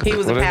 Pastor. He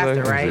was a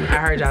pastor, right? I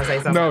heard y'all say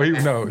something. No, he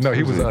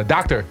was a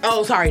doctor.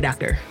 Oh, sorry,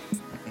 doctor.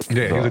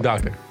 Yeah, he was a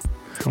doctor.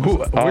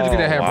 Where'd you get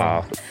that hat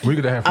from? Where'd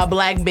you get that hat from? A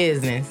black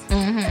business.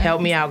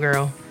 Help me out,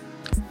 girl.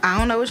 I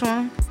don't know which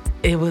one.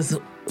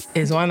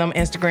 It's one of them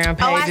Instagram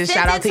pages. I sent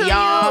Shout out it to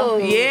y'all.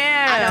 you.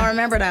 Yeah. I don't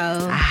remember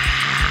though.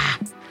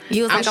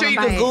 I'm sure you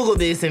can Google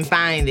this and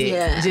find it.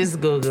 Yeah. Just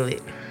Google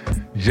it.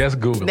 Just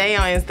Google. They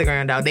on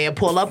Instagram though. They'll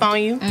pull up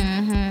on you.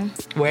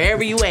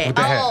 Wherever you at.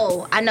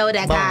 Oh, I know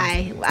that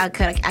guy. I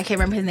can't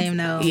remember his name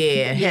though.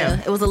 Yeah, him.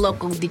 It was a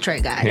local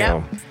Detroit guy. Him.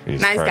 Yep.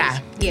 He's Nice crazy.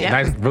 guy. Yeah.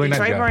 Nice, really nice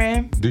Detroit guy.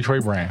 brand.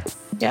 Detroit brand.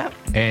 Yep.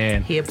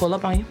 And He'll pull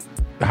up on you.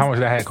 how much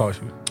did that hat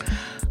cost you?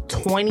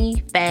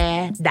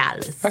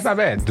 $25. That's not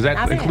bad. Does that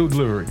Not bad. include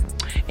delivery?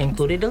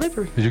 Included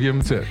delivery. Did you give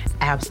him a tip?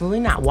 Absolutely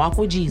not. Walk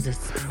with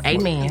Jesus.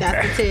 Amen.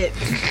 That's the tip.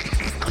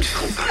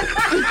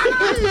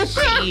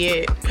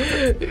 Shit.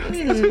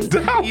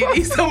 You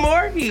need some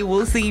more? He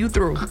will see you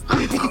through.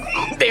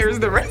 There's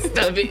the rest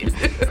of it.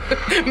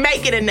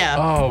 Make it enough.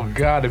 Oh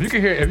God! If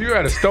you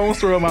had a stone's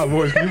throw of my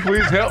voice, can you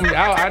please help me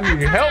out? I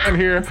need help in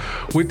here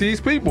with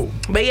these people.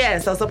 But yeah,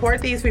 so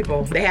support these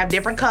people. They have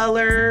different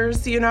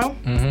colors, you know?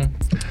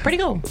 Pretty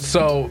cool.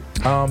 So,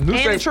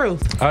 the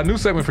truth. New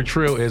segment for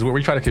Trill is where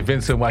we try to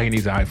convince him why he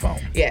needs an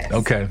iPhone. Yes.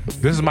 Okay.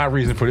 This is my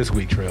reason for this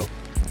week, Trill.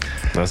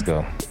 Let's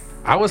go.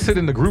 I was sitting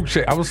in the group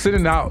chat. I was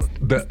sending out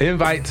the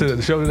invite to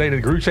the show today to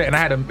the group chat, and I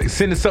had to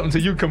send something to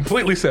you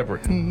completely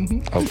separate.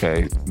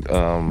 Okay.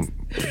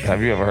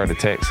 Have you ever heard a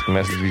text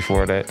message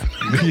before that?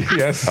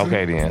 Yes.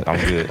 Okay, then. I'm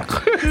good.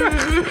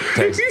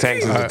 Text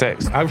is a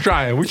text. I'm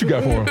trying. What you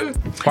got for him?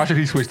 Why should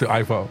he switch to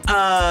iPhone?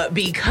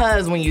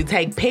 Because when you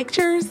take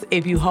pictures,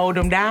 if you hold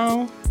them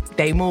down,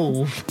 they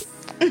move.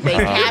 They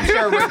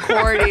capture a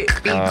recorded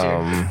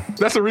feature.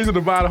 That's the reason to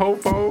buy the whole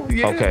phone?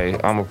 Yeah. Okay,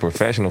 I'm a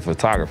professional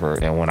photographer,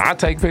 and when I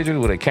take pictures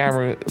with a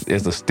camera,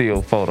 it's a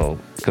still photo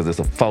because it's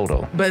a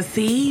photo. But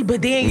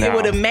then No. it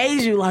would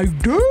amaze you like,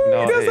 dude,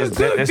 No, that's a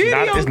good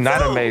video it's not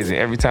too. amazing.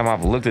 Every time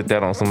I've looked at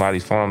that on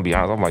somebody's phone, to be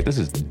honest, I'm like, this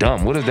is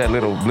dumb. What is that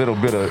little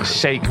bit of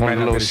shake on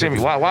the little shimmy?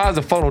 Why is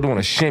the photo doing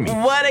a shimmy?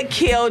 What a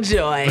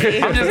killjoy.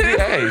 I'm just,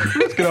 hey.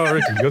 Let's get on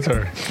Ricki. Your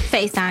turn.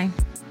 FaceTime.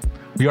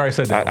 We already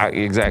said that.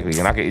 Exactly.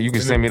 And you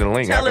can send me the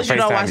link. Tell I us can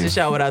you don't FaceTime watch the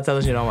show without telling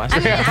us you don't watch the I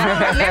mean, show. I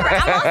don't remember.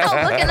 I'm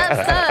also looking up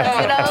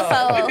stuff,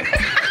 so.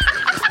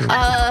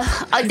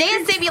 They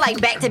sent me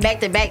like back to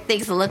back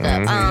things to look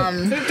up.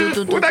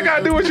 What that got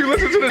to do with you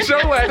listening to the show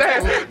last?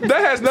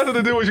 That has nothing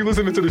to do with you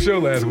listening to the show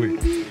last week.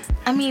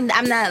 I mean,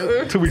 I'm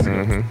not. 2 weeks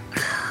ago.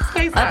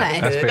 FaceTime Okay.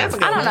 is That's good. fair. That's a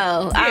good I don't one.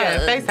 know. Yeah,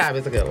 FaceTime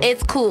is a good one.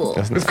 It's cool.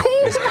 It's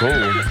cool. It's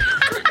cool.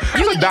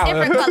 You can get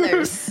dollar. different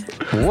colors.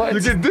 What? You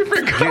get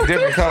different colors. Get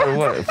different color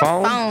what?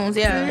 Phone? Phones,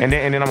 yeah. And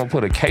then I'm gonna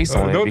put a case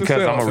on note it to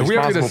because self. I'm a If we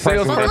ever get a responsible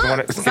person. sales- who doesn't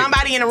wanna-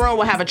 Somebody in the room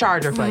will have a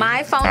charger for you.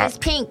 My phone is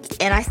pink,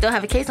 and I still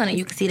have a case on it.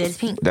 You can see that it's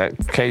pink. That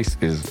case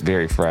is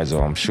very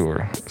fragile, I'm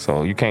sure.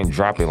 So you can't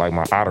drop it like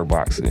my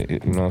OtterBox. You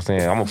know what I'm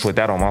saying? I'm gonna put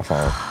that on my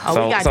phone. Oh,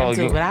 we got them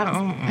too, but I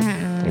don't.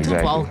 Too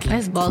Exactly. bulky.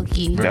 It's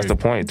bulky. That's the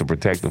point, to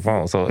protect the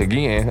phone. So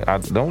again, I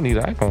don't need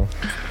an iPhone.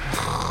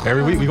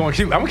 Every week I'm gonna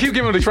keep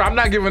giving it a try. I'm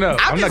not giving up.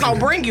 I'm just not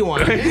gonna bring you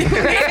one. activated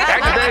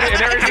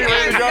and everything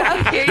ready to go.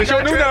 Here It's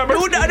your new number.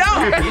 No,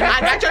 I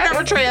got your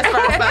number transferred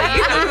for you.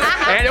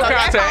 And your So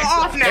contact. that's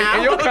all off now.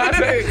 And your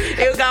contact.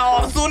 It got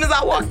off as soon as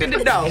I walked in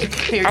the door.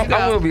 Here you I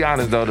go. will be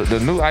honest though, the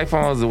new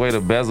iPhones, the way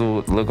the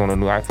bezel look on the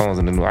new iPhones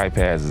and the new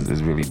iPads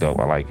is really dope.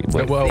 I like it.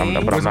 But Well, I'm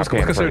not what's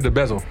paying for considered it. the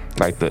bezel?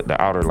 Like the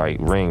outer like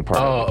ring part,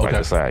 Oh, okay. like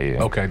the side,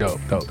 yeah. Okay, dope.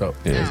 Yeah,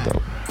 it's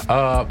dope.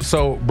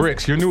 So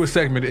Briqxx, your newest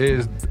segment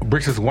is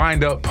Brixx's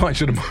wind up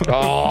punch of the month.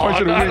 Oh, punch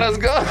of the week. let's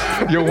go.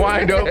 Your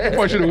wind up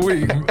punch of the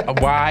week.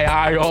 Why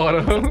I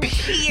oughta.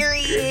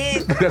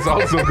 Period. That's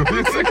also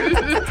confusing.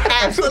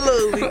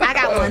 Absolutely. I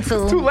got one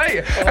too. Too late.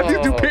 After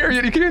you do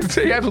period, you can't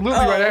say absolutely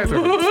right after.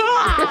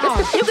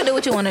 You can do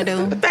what you want to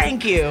do.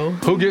 Thank you.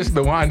 Who gets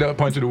the wind up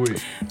punch of the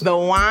week? The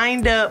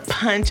wind up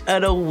punch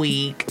of the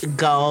week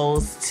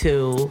goes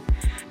to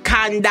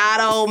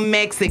Condado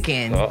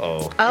Mexican.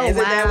 Uh-oh. Oh,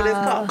 Isn't that what it's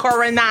called?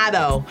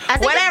 Coronado. I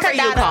think Whatever it's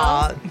you Condado.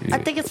 call it. I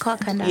think it's called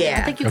Condado. Yeah.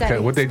 I think you got Okay,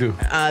 it. what they do?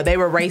 They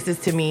were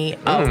racist to me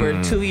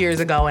over 2 years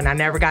ago, and I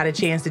never got a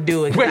chance to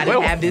do it because I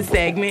didn't have this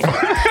segment. But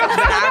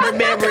I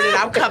remember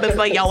that I'm coming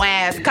for your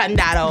ass,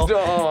 Condado.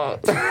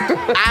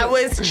 I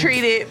was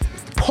treated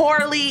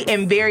poorly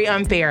and very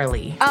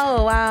unfairly.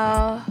 Oh,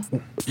 wow.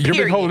 You've been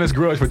Period. holding this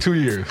grudge for 2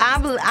 years.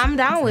 I'm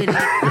down with it.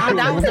 I'm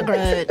down with the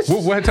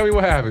grudge. Tell me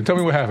what happened. Tell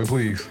me what happened,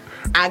 please.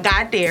 I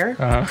got there.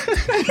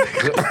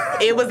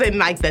 It was in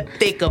like the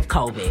thick of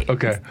COVID.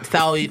 Okay.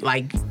 So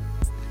like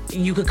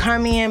you could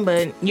come in,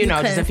 but you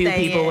know, just a few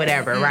people,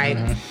 whatever, right?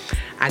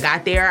 I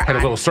got there. Had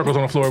little circles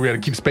on the floor. We had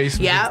to keep space.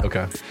 Yep.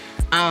 Okay.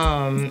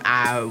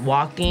 I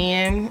walked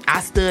in.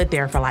 I stood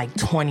there for like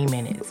 20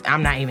 minutes.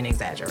 I'm not even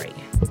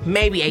exaggerating.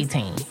 Maybe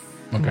 18.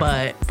 Okay.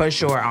 But for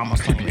sure,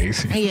 almost 20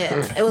 minutes.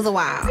 Yeah, it was a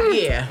while.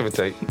 Yeah.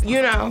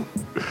 You know.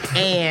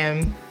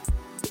 And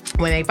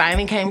when they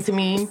finally came to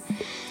me,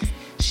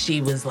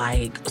 she was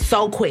like,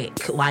 so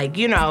quick. Like,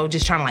 you know,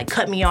 just trying to like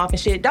cut me off and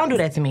shit. Don't do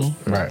that to me.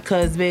 Right.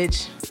 Because,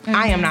 bitch,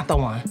 I am not the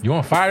one. You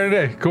on fire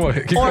today? Come on.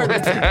 Keep going.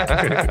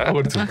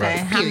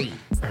 Okay.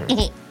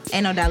 Right.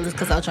 Ain't no doubtless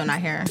because Ocho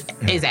not here.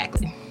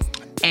 Exactly.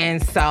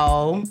 And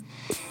so,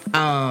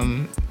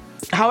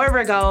 however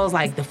it goes,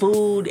 like the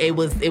food, it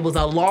was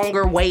a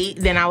longer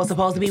wait than I was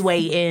supposed to be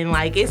waiting.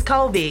 Like, it's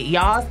COVID.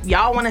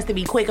 Y'all want us to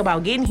be quick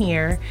about getting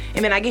here,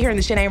 and then I get here and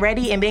the shit ain't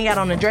ready, and then y'all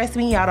don't address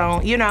me. Y'all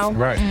don't, you know.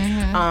 Right.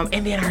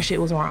 And then our shit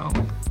was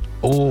wrong.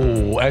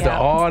 Oh, after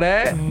all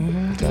that?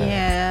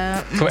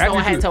 Yeah. So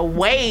I had to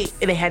wait.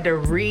 They had to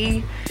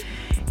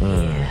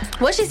Yeah.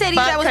 What she said,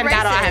 that was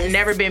racist. I have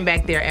never been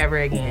back there ever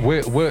again.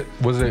 What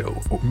was it?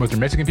 Was there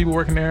Mexican people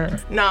working there?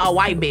 No, a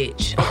white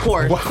bitch, of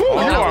course.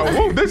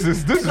 This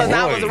is because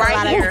I was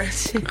right here.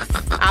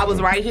 I was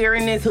right here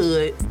in this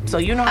hood, so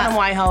you know how them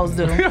white hoes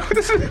do.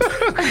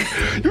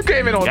 You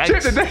came in on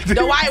tip today.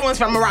 The white ones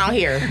from around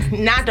here,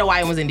 not the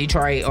white ones in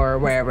Detroit or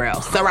wherever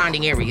else,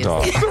 surrounding areas.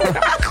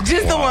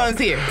 Just the ones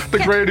here. The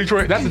greater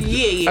Detroit. That's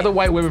the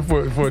white women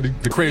for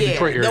the greater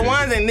Detroit area. The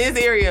ones in this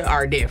area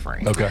are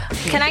different. Okay.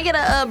 Can I get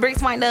a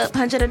Brixx wind up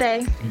punch of the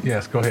day?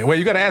 Yes, go ahead. Wait,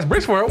 you gotta ask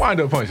Brixx for a wind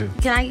up punch.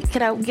 Can I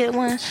get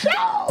one?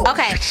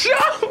 Okay.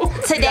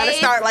 Today, you gotta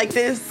start like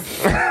this.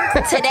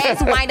 Today's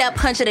wind up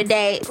punch of the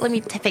day. Let me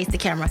face the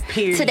camera.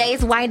 Period.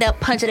 Today's wind up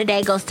punch of the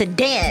day goes to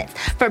Dance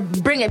for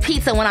bringing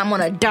pizza when I'm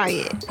on a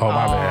diet. Oh,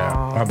 my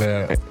bad. My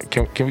bad.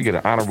 Can we get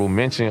an honorable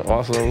mention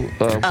also?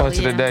 Punch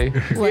of the day.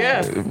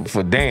 Yeah.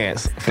 For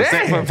Dance.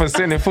 For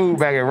sending food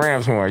back at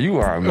Ramshorn. You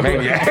are a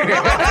maniac. You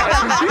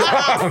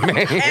are a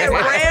maniac. At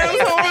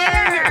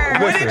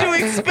Ramshorn? What did you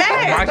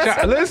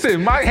expect?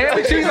 Listen, my ham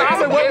and cheese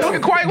omelet wasn't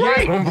looking quite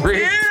right.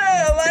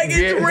 Yeah, like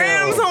it's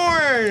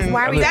Ramshorn.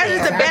 That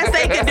is the best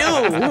they could do.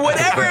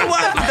 Whatever it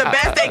was the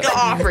best they could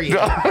offer you.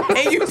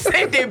 And you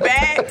sent it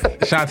back.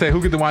 Shaunta,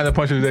 who get the wind up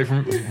punch of the day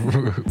from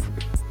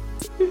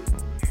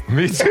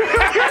me too?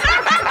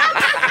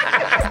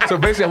 So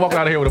basically, I walk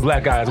out of here with a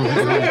black eye.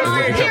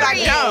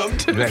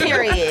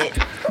 Period.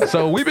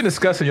 So we've been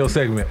discussing your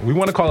segment. We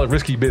want to call it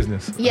Risky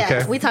Business. Yeah,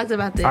 okay? we talked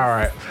about this. All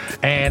right.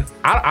 And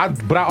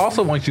but I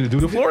also want you to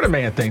do the Florida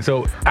Man thing.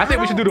 So I think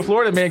we should do the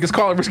Florida Man. Just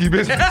call it Risky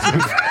Business.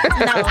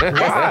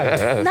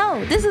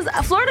 No, this is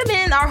Florida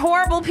men are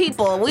horrible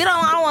people. I don't want to talk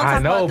about them. I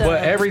know,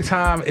 but every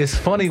time it's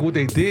funny what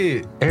they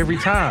did. Every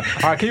time.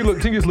 All right, can you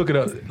just look it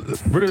up?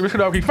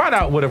 Can you find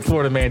out what a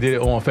Florida Man did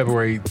on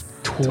February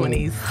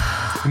 20th?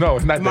 No,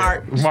 it's not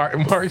March.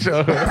 March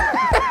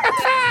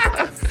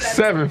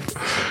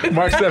 7th.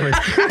 March 7th.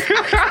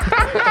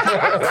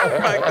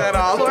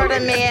 Florida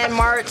Man,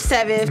 March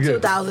 7th,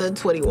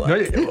 2021.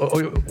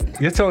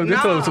 You're telling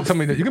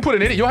something that you can put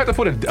in any. You don't have to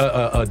put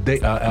a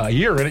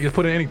year in it. Just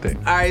put in anything.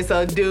 All right,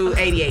 so do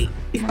 88.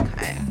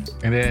 Okay.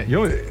 And then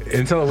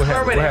tell us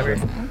what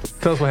happened.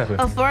 Tell us what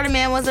happened. A Florida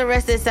man was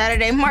arrested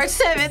Saturday, March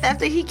 7th,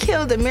 after he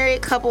killed a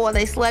married couple while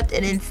they slept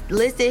and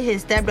enlisted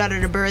his stepdaughter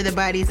to bury the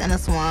bodies in a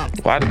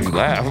swamp. Why did you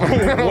laugh?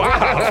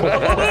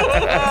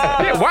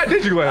 Wow. Yeah, why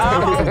did you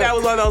laugh? That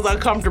was one of those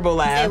uncomfortable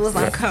laughs. It was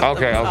uncomfortable.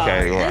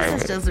 Okay.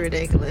 This is just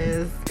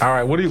ridiculous. All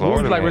right, what would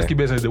you like Risky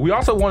Business to do? We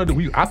also wanted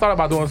to. I thought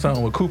about doing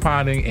something with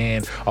couponing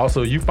and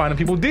also you finding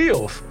people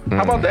deals.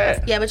 How about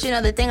that? Yeah, but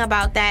the thing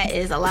about that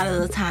is a lot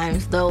of the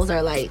times those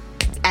are like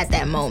at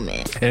that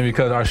moment. And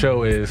because our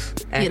show is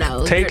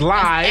take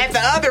live at the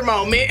other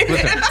moment.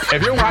 Listen,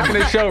 if you're watching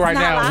this show right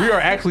now, we are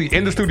actually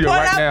in the studio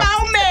right now.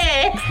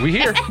 We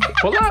here.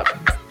 Pull up.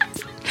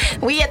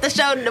 We at the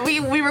show.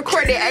 We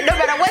record it. No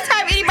matter what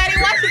time anybody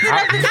watches it.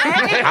 I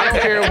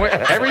don't care.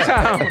 Every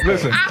time.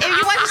 Listen. If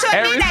you watch the show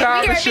at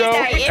midnight, we're here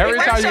at midnight. Every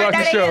time you watch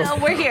the show,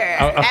 we're here.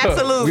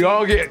 Absolutely. We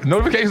all get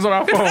notifications on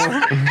our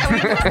phone.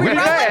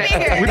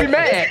 we be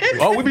mad.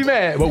 Oh, we be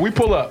mad. But we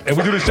pull up and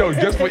we do the show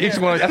just for each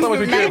one. That's how much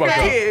we care about.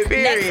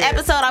 Next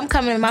episode, I'm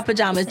coming in my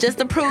pajamas just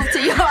to prove to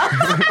y'all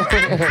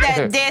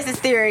that Dance is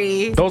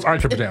theory. Those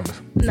aren't your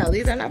pajamas. No,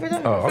 these are not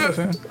pajamas. Oh, I'm just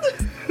saying.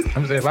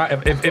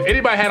 If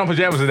anybody had on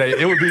pajamas today,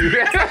 it would be. You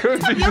like my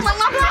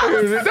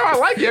pajamas? No, I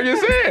like it. I'm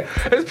just saying.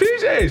 It's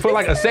PJs for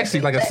like a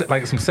sexy, like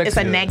some sexy. It's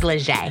a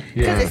negligee.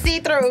 Because it's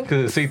see-through.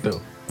 Because it's see-through.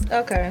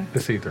 Okay.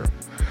 It's see-through.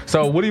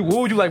 So what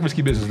would you like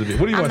Risky Business to be?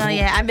 What do you want?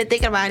 I've been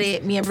thinking about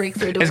it. Me and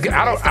Brixxx are doing it.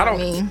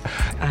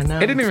 I know.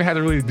 It didn't even have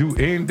to really do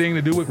anything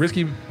to do with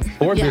risky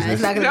or business.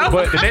 It's not gonna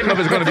but the name of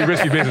it's going to be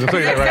Risky Business. I'll tell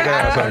you that right now.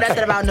 I don't know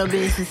nothing about no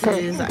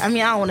businesses. I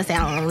mean, I don't want to say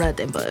I don't know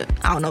nothing, but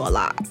I don't know a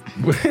lot.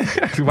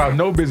 About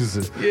no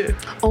businesses. Yeah.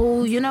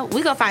 Oh, we're going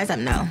to find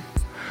something now.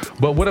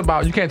 But what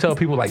about, you can't tell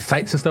people like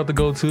sites and stuff to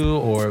go to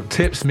or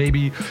tips,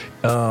 maybe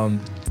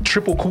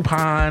triple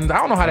coupons. I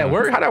don't know how that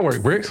works. How that work,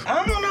 Brixx?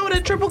 I don't know what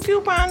a triple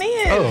coupon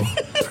is. Oh.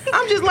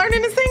 I'm just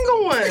learning a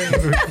single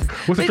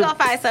one. We gonna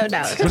find some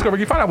notes. Let's go,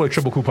 Ricki. Find out what a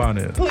triple coupon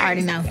is. I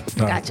already know.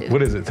 Got you.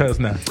 What is it? Tell us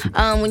now.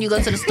 When you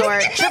go to the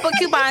store, triple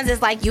coupons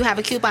is like you have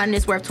a coupon and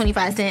it's worth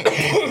 25 cents.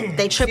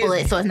 They triple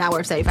it, so it's not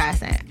worth 75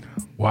 cents.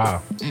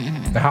 Wow.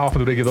 And how often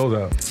do they get those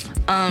out?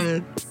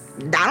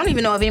 I don't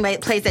even know of any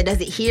place that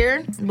does it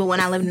here, but when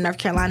I lived in North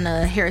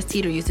Carolina, Harris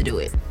Teeter used to do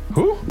it.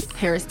 Who?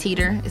 Harris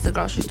Teeter. It's a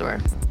grocery store.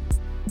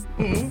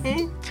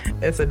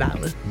 It's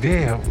 $1.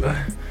 Damn.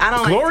 I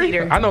don't Glory? like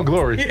Teeter. I know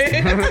Glory.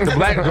 The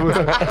black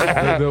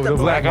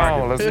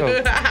market. Let's go.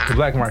 The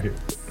black market.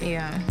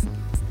 Yeah.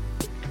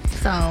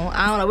 So,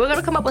 I don't know. We're going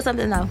to come up with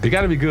something, though. It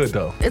got to be good,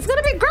 though. It's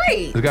going to be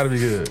great. It's got to be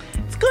good.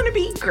 It's going to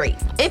be great.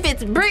 If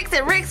it's Brixx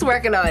and Ricks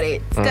working on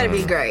it, it's going to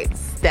be great.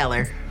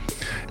 Stellar.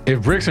 If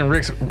Brixx and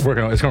Ricks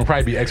working on it, it's going to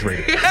probably be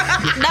X-rated.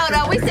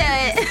 No, we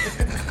said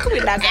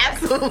we're not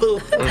absolutely.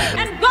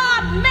 And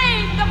God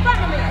made the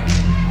firmament,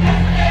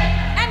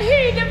 and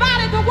He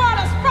divided the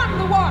waters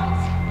from the waters,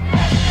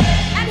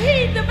 and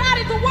He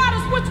divided the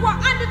waters which were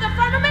under the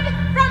firmament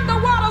from the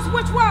waters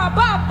which were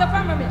above the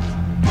firmament.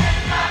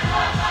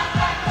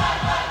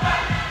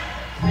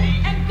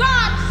 And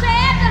God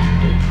said,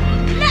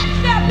 "Let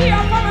there be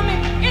a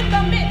firmament in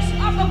the midst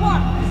of the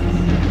waters."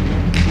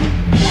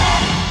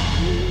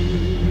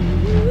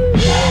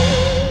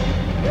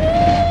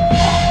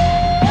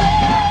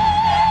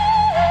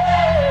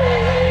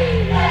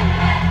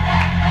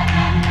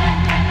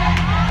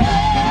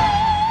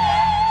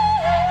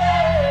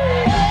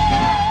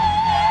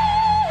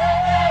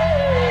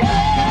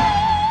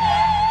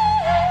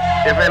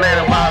 If it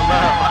ain't about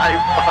love, I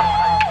ain't fuck.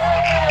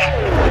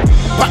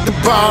 Pop the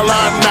ball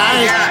all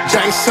night.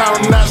 James so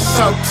nuts,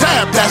 so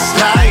tap, that's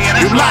light.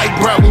 You like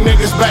broke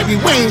niggas, baby,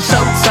 we ain't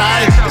so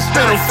tight.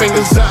 Middle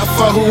fingers up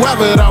for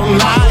whoever don't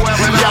like.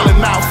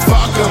 Yelling out,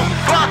 fuck em.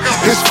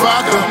 It's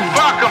fuck em.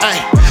 Ay,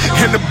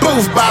 in the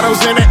booth,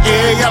 bottles in the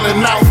air,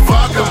 yelling out,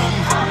 fuck em.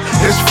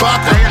 It's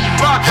fuck em.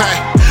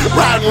 Hey,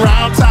 riding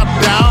round, top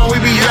down, we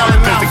be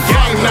yelling out, the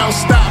game don't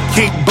stop,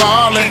 keep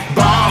ballin'.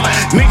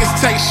 Niggas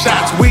take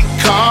shots, we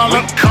call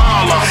em.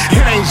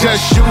 It ain't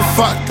just you,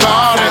 fuck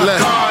all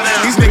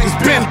that. These niggas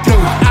been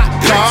through, I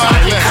call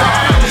it.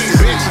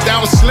 Bitch,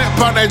 don't slip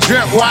on that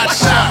drip,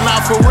 watch out. Now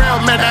for real,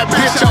 man, that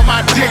bitch on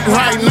my dick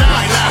right now.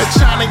 They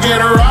tryna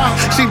get her off,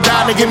 she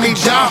down to give me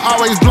jump.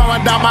 Always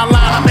blowing down my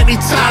line, how many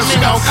times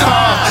she gon'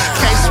 call?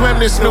 Can't swim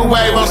this new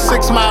wave on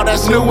 6 Mile,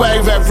 that's new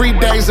wave. Every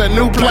day's a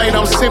new play,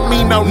 don't send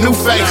me no new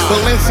face.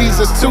 Balenci's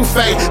is too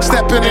fake,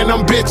 stepping in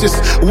them bitches.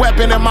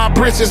 Weapon in my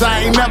britches,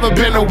 I ain't never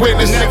been a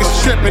witness.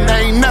 Niggas tripping,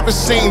 they ain't never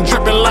seen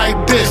dripping like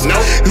this.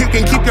 You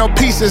can keep your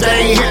pieces,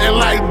 they ain't hitting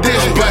like this.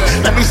 But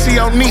let me see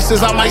your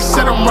nieces, I might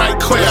send them right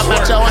quick. I'm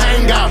at your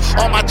hangout,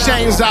 all my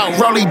chains out,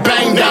 rollie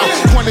banged out.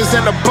 Pointers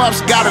in the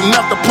buffs, got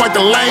enough to point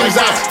the lanes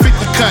out. 50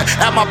 cut,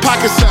 at my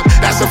pockets up,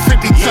 that's a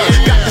 50 tuck.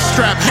 Got the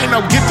strap, ain't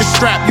no get the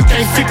strap, you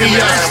can't 50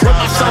 us. With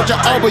my soldier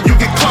over, you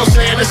get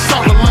closer and it's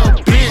over,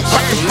 little bitch.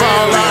 Fuck the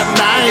ball all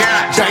night,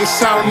 James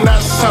so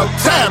nuts, so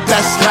tap,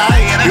 that's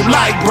light. You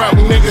like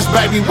broke niggas,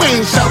 baby, we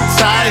ain't so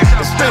tight.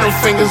 Middle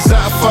fingers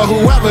up for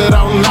whoever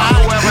don't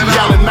like.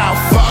 Yelling out,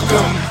 fuck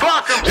em.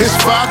 It's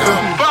fuck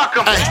em.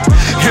 Ay,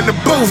 in the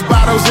booth,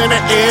 bottles in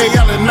the air,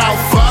 yelling out,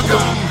 fuck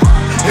em.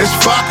 It's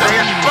fuck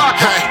em.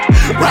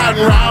 Hey,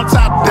 riding round,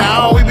 top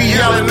down, we be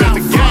yelling out,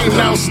 the game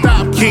don't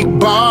stop, keep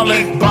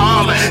ballin'.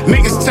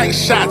 Niggas take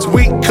shots,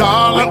 we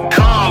call em.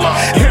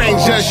 It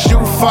ain't just you,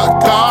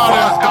 fuck all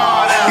them.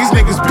 These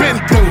niggas been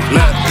through,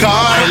 look,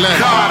 call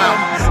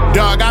em.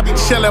 Dog, I be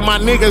chillin', my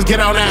niggas get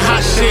on that hot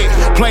shit.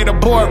 Play the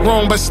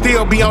boardroom, but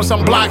still be on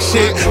some block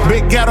shit.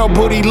 Big ghetto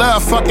booty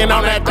love, fucking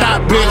on that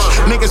thought, bitch.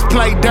 Niggas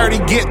play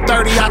dirty, get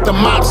 30 out the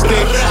mop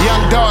stick.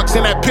 Young dogs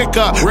in that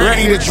pickup,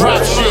 ready to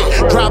drop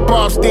shit. Drop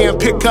offs, then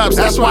pickups,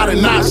 that's why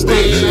the knot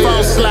stick.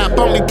 Phone slap,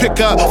 only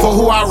pick up for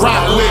who I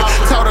rock with.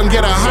 Told them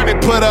get 100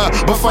 put up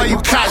before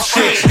you cop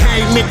shit.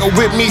 Hey, nigga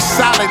with me,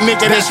 solid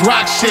nigga, that's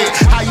rock shit.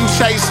 How you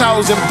chase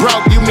hoes and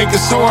broke, you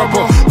niggas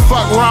horrible.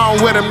 Fuck wrong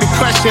with them, the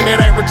question, it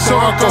ain't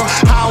rhetorical.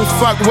 I don't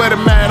fuck with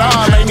him at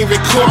all, ain't even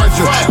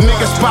cordial.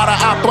 Niggas spot a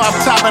op off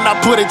top and I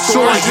put it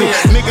towards you.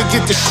 Nigga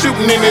get to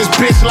shooting in this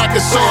bitch like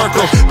it's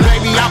oracle.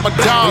 Baby, I'm a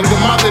dog, the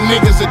mother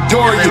niggas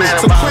adore you.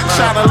 So quit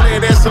trying to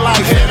live this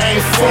life, it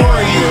ain't for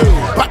you.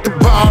 Rock the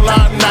ball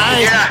all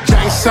night,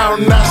 James so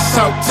nuts,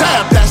 so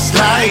tap, that's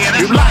light.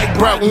 You like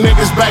broke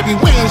niggas, baby,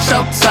 we ain't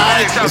so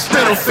tight. It's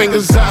middle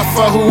fingers up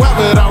for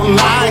whoever don't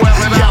like.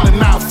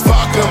 Yelling out,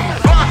 fuck em.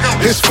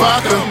 It's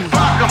fuck em.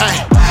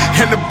 Ay,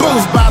 in the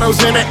booth,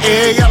 bottles in the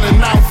air,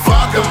 yelling out,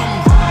 fuck em.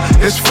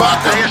 It's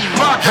fuck em.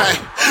 Hey,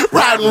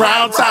 riding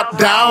round, top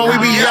down, we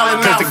be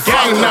yelling out, the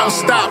game don't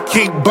stop,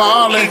 keep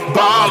ballin'.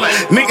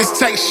 Niggas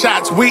take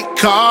shots, we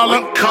call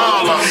em.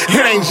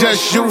 It ain't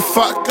just you,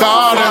 fuck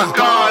all them.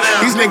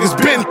 These niggas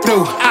been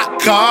through, I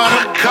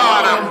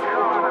caught em.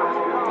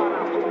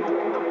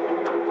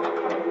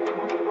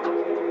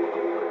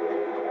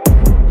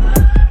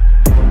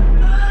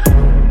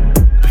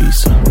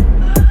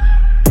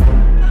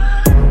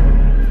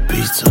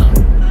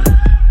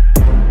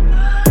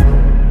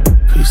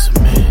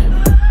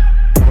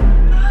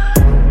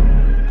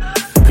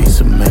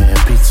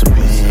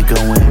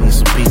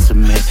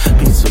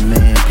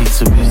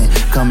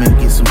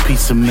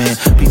 pizza man,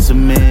 pizza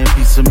man,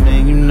 pizza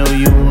man. You know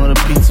you want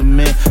a pizza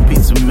man,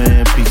 pizza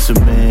man, pizza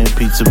man,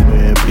 pizza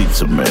man,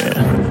 pizza man.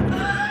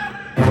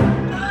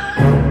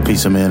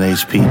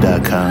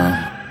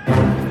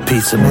 PizzaManHP.com.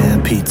 Pizza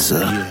Man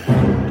Pizza.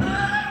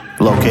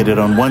 Located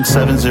on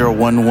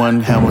 17011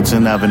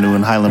 Hamilton Avenue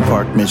in Highland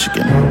Park,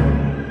 Michigan.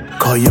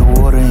 Call your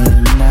order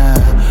in now.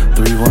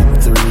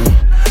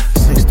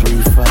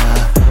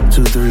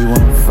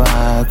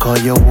 313-635-2315. Call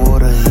your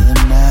order in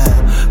now.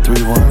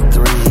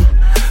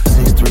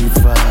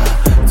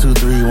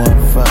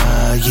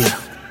 313-635-2315. Yeah.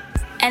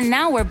 And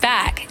now we're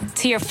back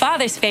to your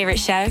father's favorite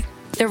show,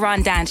 The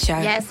Rondon Show.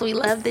 Yes, we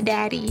love the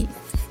daddies.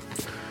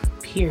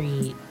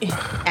 Period.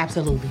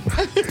 Absolutely.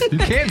 You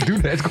can't do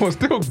that. It's going to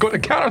still go, the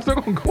counter's still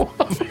going to go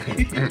up.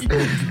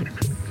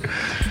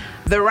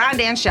 The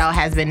Rondon Show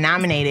has been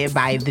nominated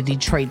by the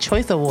Detroit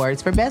Choice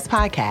Awards for Best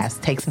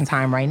Podcast. Take some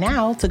time right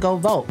now to go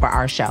vote for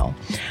our show.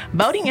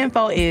 Voting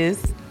info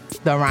is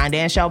the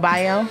Rondon Show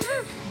bio.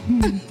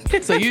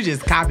 So you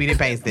just copied and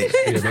pasted.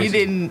 Yeah, you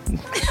didn't.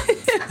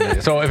 Yeah,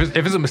 so if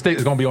it's a mistake,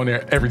 it's going to be on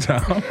there every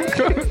time.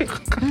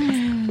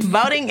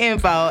 Voting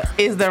info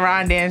is the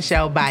Rondon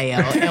Show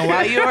bio. And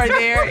while you are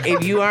there,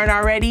 if you aren't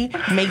already,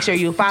 make sure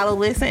you follow,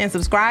 listen, and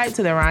subscribe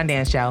to the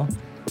Rondon Show.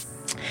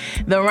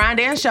 The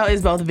Rondon Show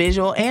is both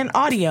visual and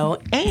audio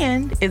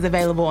and is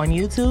available on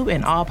YouTube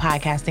and all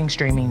podcasting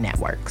streaming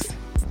networks.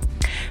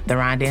 The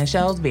Rondon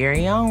Show's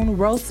very own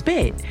Roast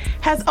Spit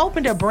has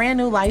opened a brand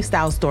new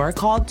lifestyle store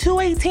called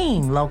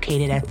 218,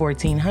 located at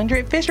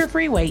 1400 Fisher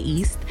Freeway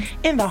East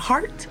in the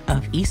heart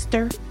of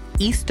Easter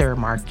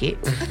Market.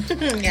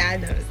 Yeah, I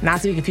know. Not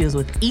to be confused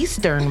with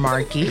Eastern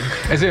Market.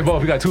 It's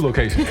involved. We got 2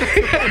 locations.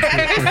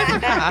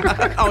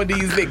 On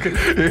these niggas.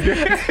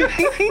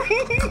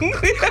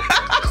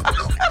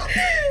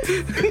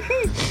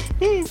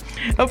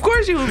 Of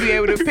course, you will be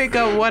able to pick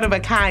up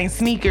one-of-a-kind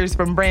sneakers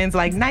from brands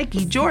like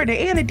Nike, Jordan,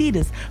 and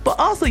Adidas, but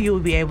also you will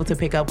be able to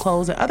pick up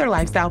clothes and other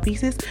lifestyle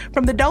pieces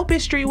from the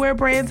dopest streetwear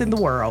brands in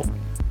the world.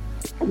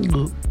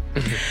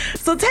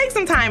 So take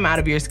some time out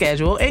of your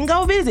schedule and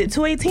go visit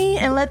 218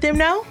 and let them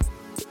know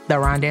the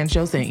Rondon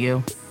Show sent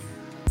you.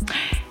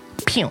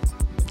 Pew.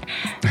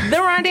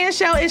 The Rondon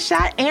Show is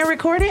shot and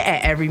recorded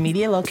at Evry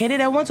Media, located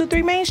at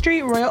 123 Main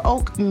Street, Royal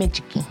Oak,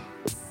 Michigan.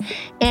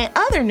 In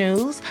other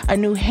news, a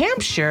New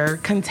Hampshire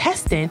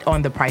contestant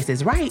on The Price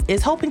is Right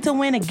is hoping to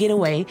win a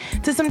getaway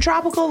to some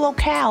tropical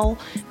locale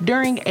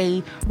during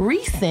a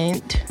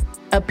recent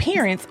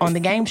appearance on the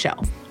game show.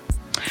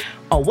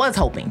 Or was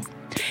hoping.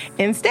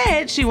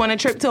 Instead, she won a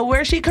trip to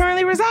where she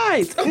currently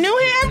resides, New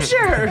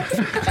Hampshire.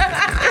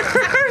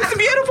 It's a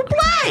beautiful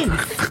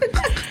place.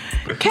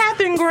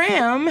 Katharine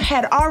Graham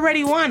had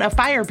already won a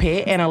fire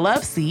pit and a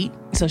love seat,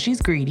 so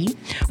she's greedy,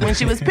 when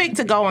she was picked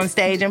to go on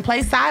stage and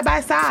play side by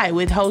side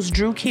with host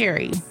Drew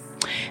Carey.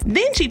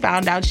 Then she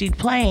found out she'd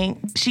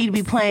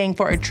be playing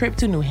for a trip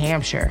to New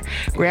Hampshire.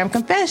 Graham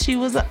confessed she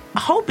was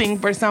hoping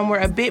for somewhere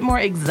a bit more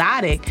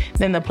exotic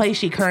than the place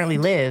she currently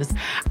lives.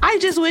 I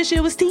just wish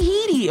it was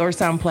Tahiti or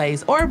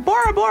someplace, or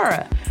Bora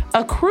Bora,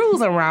 a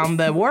cruise around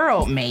the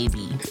world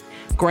maybe.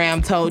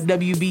 Graham told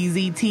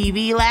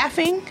WBZ-TV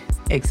laughing.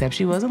 Except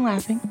she wasn't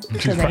laughing.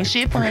 Because ain't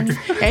shit funny,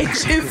 ain't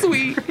shit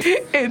sweet,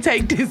 and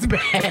take this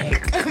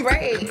back.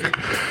 Right.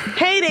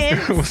 Hey then.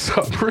 What's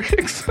up,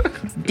 Brixx?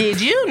 Did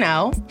you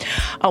know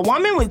a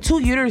woman with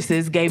 2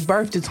 uteruses gave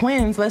birth to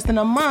twins less than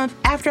a month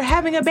after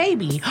having a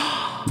baby?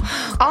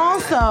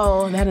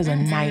 Also, that is a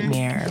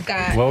nightmare.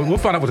 God. Well, we'll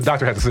find out what the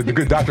doctor had to say. The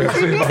good doctor had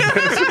to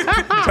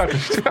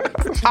say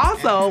about this.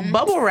 Also,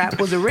 bubble wrap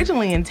was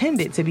originally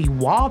intended to be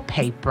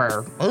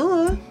wallpaper.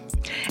 Ugh.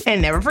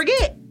 And never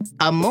forget,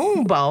 a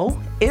moonbow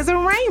is a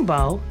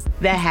rainbow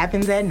that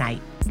happens at night.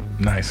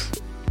 Nice.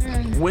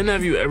 When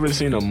have you ever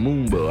seen a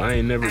moonbow? I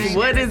ain't never seen.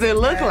 What does it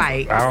look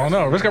like? I don't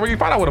know. Rick, you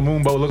find out what a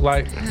moonbow look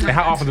like and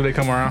how often do they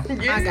come around?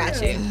 I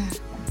got you.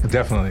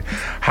 Definitely.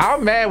 How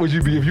mad would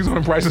you be if you was on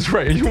The Price is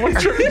Right and you want to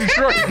trip to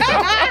Detroit?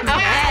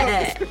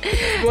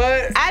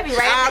 What? I'd be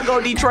right. I'll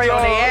go Detroit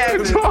on their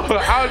ass.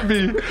 I would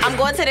be. I'm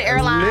going to the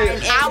airline.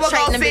 And I will go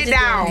trading sit the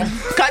down,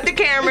 bitches cut the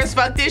cameras,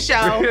 fuck this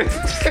show,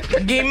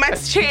 get my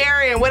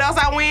chair, and what else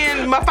I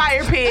win? My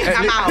fire pit.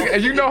 I'm out.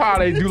 And you know how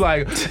they do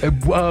like,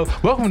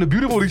 welcome to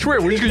beautiful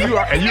Detroit. And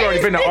you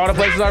already been to all the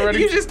places already?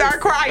 You just start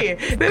crying.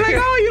 They're like,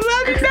 oh, you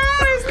love me? No,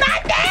 it's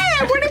not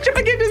that. Where did you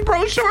get this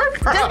brochure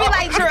from? Just be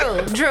like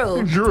Drew.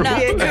 No, Drew.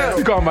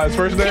 You call him by his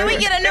first name? Can we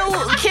get a new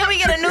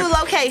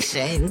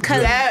location?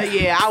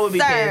 Yeah, I would be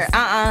pissed.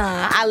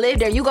 I live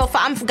there. You go.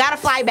 Gotta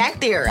fly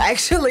back there.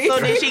 Actually. So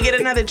did she get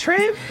another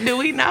trip? Do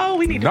we know?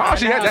 We need to. No,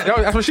 she had that.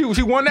 That's what she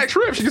won that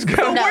trip. She just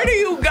got. Where do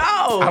you go?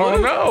 I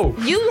don't know.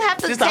 You have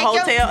to just take a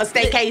hotel, a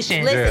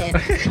staycation. Listen,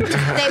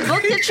 they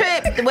booked the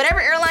trip.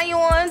 Whatever airline you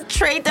on,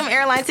 trade them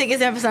airline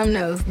tickets in for something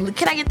else.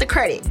 Can I get the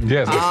credit?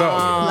 Yes.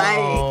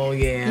 Oh,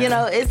 yeah. You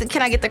know,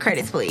 can I get the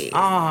credits, please?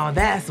 Oh,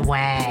 that's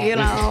whack. You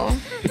know,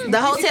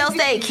 the hotel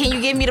stay. Can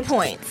you give me the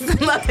points?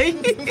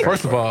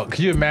 First of all,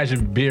 can you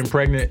imagine being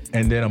pregnant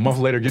and then a month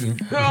later giving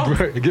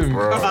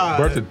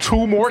birth to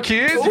 2 more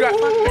kids?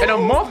 In a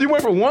month, you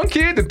went from 1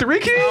 kid to 3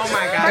 kids? Oh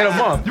my God. In a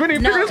month. You ain't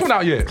even figure this one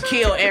out yet.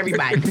 Kill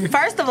everybody.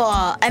 First of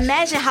all,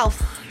 imagine how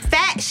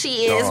fat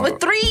she is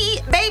with 3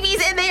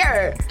 babies in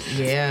there.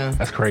 Yeah.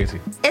 That's crazy.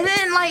 And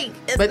then, like...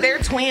 But they're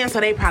twins, so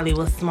they probably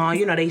was small.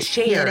 You know, they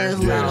share. Yeah, they're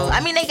little.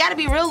 I mean, they got to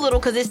be real little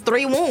because it's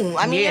 3 wombs.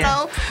 I mean, you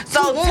know.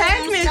 So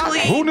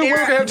technically, who knew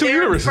women could have 2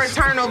 uteruses?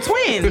 Fraternal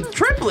twins,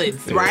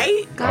 triplets,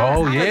 right?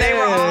 Oh, yeah. They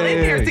were all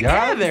in there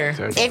together.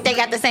 If they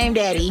got the same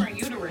daddy.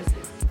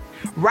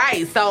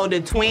 Right. So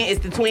it's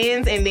the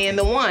twins and then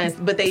the ones,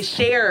 but they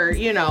share,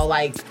 you know,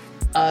 like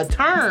a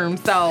term.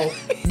 So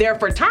they're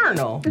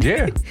fraternal.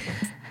 Yeah.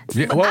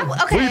 Yeah, well,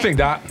 what do you think,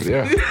 Doc?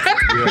 Yeah.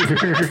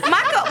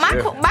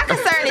 My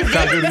concern is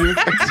this.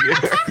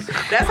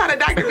 That's how the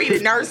doctor be.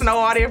 The nurse know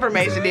all the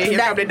information. Then here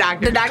come the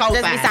doctor. The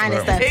doctor just be signing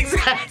stuff.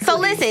 Exactly. So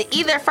listen,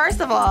 either first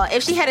of all,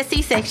 if she had a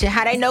C-section,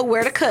 how they know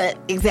where to cut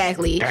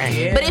exactly?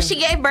 Yeah. But if she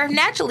gave birth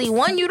naturally,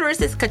 one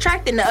uterus is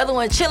contracting, the other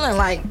one chilling.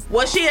 Like,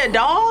 was she a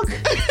dog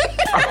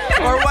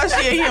or was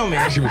she a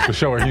human? She was for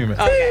sure a human.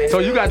 Okay. So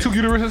you got 2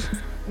 uteruses?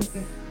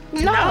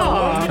 no.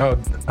 Oh,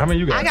 how many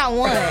you got? I got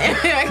 1.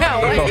 I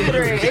got 1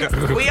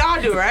 uterus. We all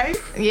do, right?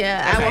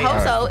 Yeah, I would hope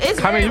so. It's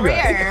How many very you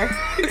got? rare.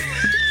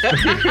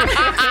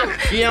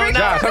 You don't know.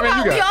 Josh, how many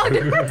you We all got?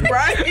 do.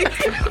 Right?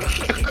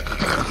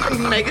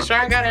 Making sure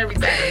I got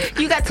everything.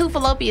 You got 2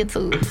 fallopian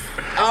tubes.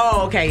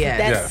 Oh, okay,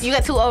 yeah. You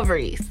got 2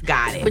 ovaries.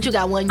 Got it. But you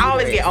got 1 uterus. I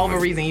always get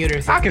ovaries and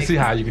uterus. I can see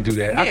how you can do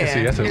that. I can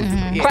see that's a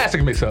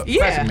classic mix-up. Yeah.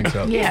 Classic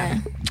mix-up. Yeah.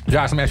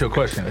 Josh, let me ask you a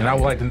question, and I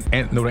would like to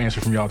know the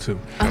answer from y'all, too.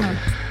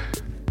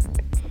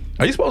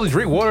 Are you supposed to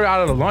drink water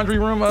out of the laundry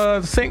room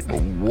sink?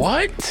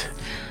 What?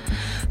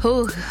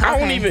 Ooh, I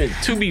don't okay. even,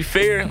 to be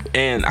fair,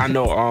 and I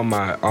know all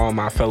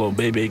my fellow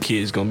baby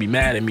kids gonna be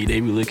mad at me. They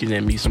be looking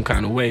at me some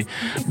kind of way.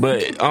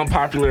 But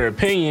unpopular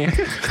opinion,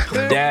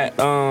 that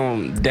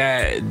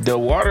the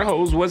water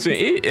hose wasn't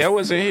it. That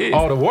wasn't it.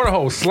 Oh, the water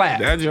hose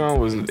slapped. That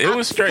joint was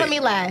straight. Put me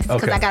last,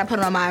 because Okay. I got to put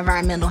it on my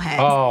environmental hat.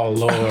 Oh,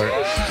 Lord.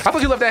 I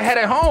thought you left that hat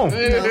at home.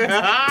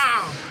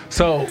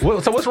 So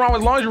what's wrong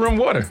with laundry room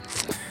water?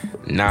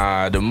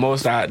 Nah, the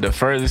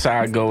furthest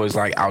I go is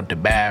like out the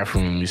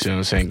bathroom. You see what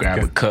I'm saying?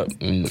 Grab a cup.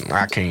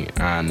 I can't.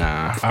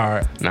 Nah. All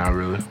right. Not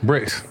really.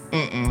 Brixx.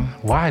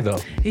 Why, though?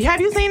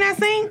 Have you seen that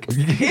sink?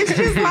 It's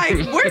just like,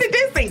 where did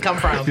this thing come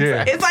from?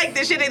 Yeah. It's like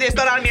the shit they just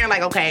throw down there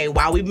like, okay,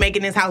 while we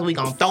making this house, we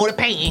gonna throw the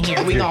paint in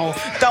here. We gonna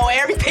throw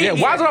everything Yeah, in.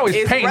 why is it always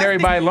It's paint in rusty.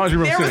 everybody's laundry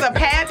room There was sink? a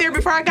pad there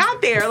before I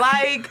got there.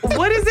 Like,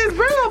 what is this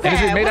Brillo pad? And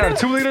it's just made What out of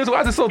 2 liters?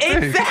 Why is it so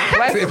thin?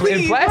 Exactly.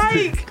 In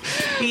plastic. Like,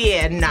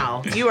 yeah,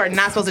 no. You are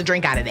not supposed to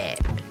drink out of that.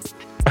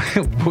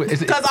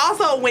 Because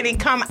also when it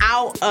come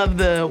out of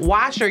the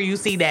washer, you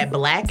see that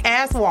black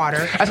ass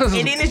water, and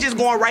then it's just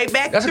going right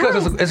back. That's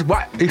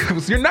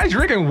because you're not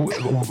drinking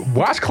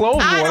wash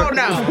clothes water. I don't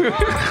know.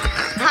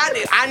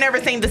 I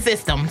never seen the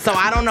system, so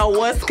I don't know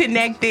what's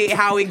connected,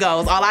 how it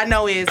goes. All I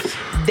know is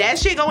that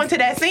shit go into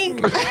that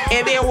sink,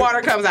 and then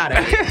water comes out of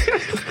it.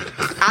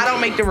 I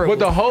don't make the rules. But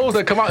the hose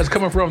that come out is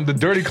coming from the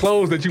dirty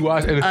clothes that you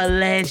wash.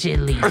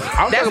 Allegedly.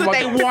 That's what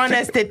they want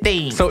us to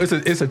think. So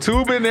it's a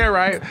tube in there,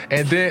 right?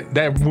 And then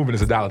that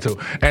movement is $1 too.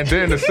 And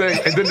then the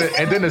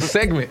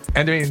segment,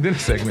 and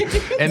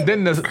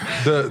then the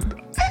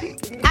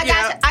I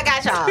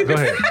got y'all. Go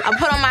ahead. I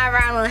put on my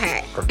environmental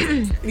hat.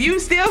 You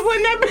still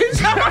putting that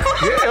bitch on?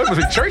 Yeah, was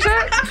it a church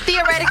hat?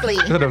 Theoretically.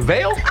 Is it a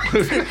veil?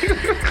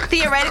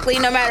 Theoretically,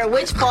 no matter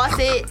which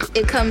faucet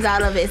it comes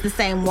out of, it's the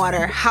same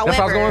water. However,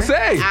 That's what I was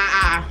gonna say.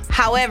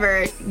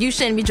 However, you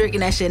shouldn't be drinking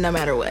that shit no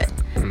matter what.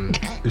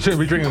 You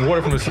shouldn't be drinking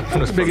water from the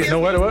spigot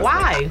no matter what.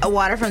 Why?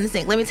 Water from the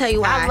sink. Let me tell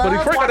you why. But he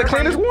first got to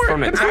clean his water.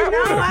 From the top.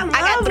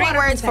 I got 3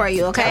 words for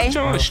you, okay?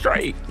 John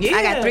straight. Yeah.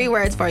 I got 3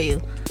 words for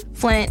you.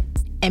 Flint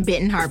and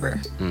Benton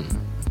Harbor.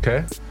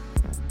 Okay.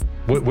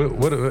 What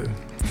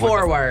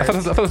 4 words. I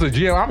thought it was a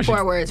geometry.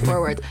 4 words.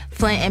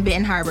 Flint and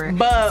Benton Harbor.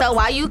 But so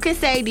while you could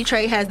say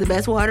Detroit has the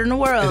best water in the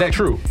world, Is that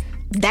true?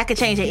 that could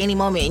change at any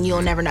moment and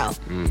you'll never know.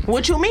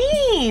 What you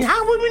mean?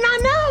 How would we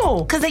not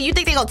know? Because you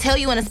think they're going to tell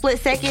you in a split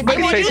second? They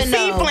Did want you you to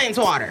see know. Flint's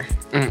water?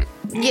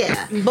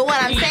 Yeah. But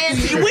what I'm saying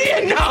to you, We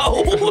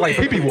know. Like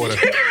pee-pee water.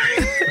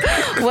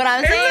 what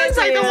I'm saying It's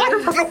to like the you,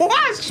 water from the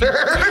washer.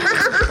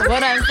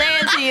 what I'm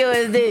saying to you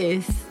is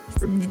this.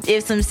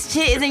 If some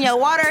shit is in your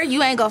water,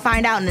 you ain't gonna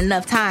find out in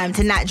enough time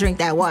to not drink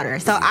that water.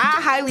 So I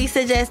highly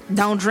suggest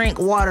don't drink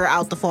water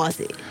out the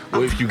faucet.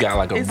 Or if you got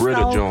like a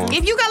Brita joint.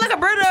 If you got like a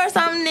Brita or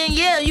something, then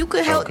yeah, you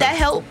could help. Okay. That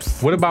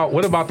helps. What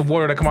about the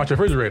water that come out your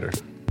refrigerator?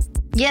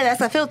 Yeah,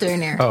 that's a filter in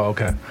there. Oh,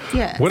 okay.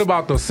 Yeah. What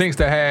about those sinks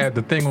that have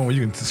the thing on where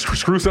you can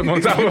screw something on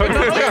the top of it,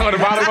 on the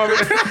bottom of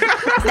it?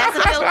 That's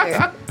a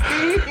filter.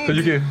 So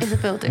you can. It's a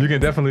filter. You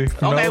can definitely.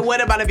 Okay,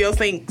 what about if your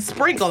sink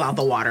sprinkle out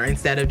the water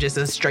instead of just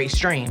a straight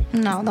stream?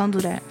 No, don't do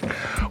that.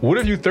 What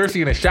if you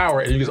thirsty in the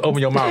shower and you just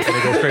open your mouth and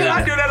it goes straight in?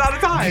 I do that all the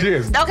time.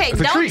 Yes. Okay, It's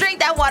a don't treat. drink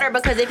that water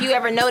because if you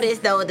ever notice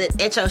though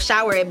that at your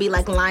shower it'd be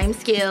like lime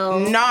scale.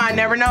 No, I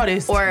never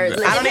noticed. Or I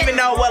don't even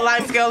know what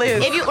lime scale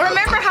is. If you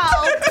remember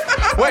how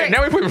Wait,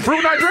 now we putting fruit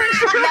in our drinks?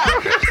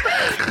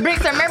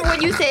 Brixx, remember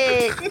when you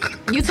said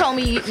you told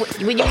me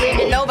when you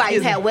lived in Novi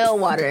you had well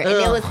water and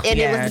it was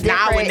different.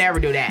 Now I would never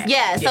do that.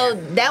 Yeah, so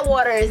that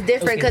water is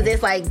different because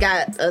it's like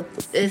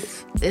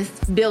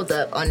it's built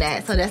up on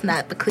that, so that's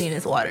not the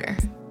cleanest water.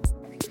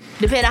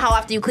 Depending on how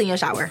often you clean your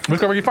shower.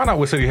 Let's go. You find out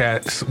what city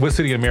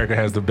in America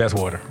has the best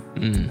water.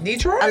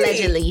 Detroit.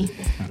 Allegedly.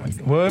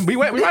 Well, we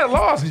might have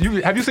lost.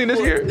 Have you seen this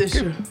year?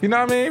 You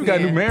know what I mean? We got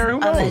a new mayor. Who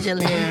knows?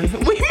 Allegedly.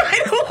 We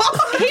might have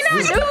lost. He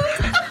not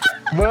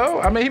do. Well,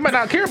 I mean, he might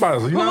not care about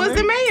us. You know Who was what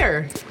I the mean?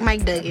 mayor?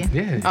 Mike Duggan.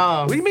 Yeah.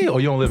 Oh. What do you mean? Oh,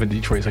 you don't live in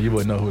Detroit, so you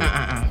wouldn't know who it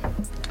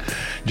is.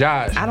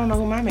 Josh. I don't know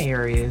who my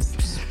mayor is.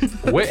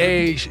 What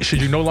age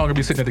should you no longer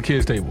be sitting at the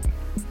kids' table?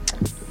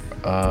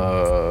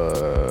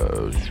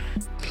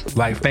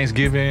 Like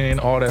Thanksgiving,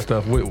 all that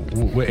stuff.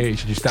 What age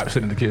should you stop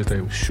sitting at the kids'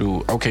 table?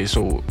 Shoot. Okay,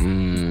 so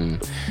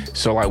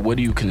like, what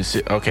do you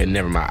consider? Okay,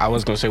 never mind. I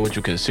was gonna say what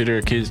you consider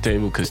a kids'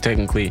 table, because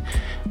technically,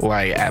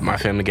 like at my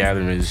family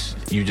gatherings,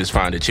 you just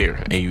find a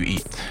chair and you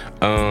eat.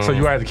 So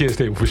you are at the kids'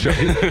 table for sure.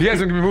 He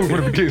hasn't been moved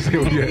from the kids'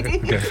 table yet.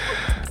 Okay.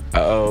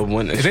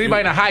 Is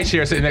anybody in a high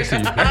chair sitting next to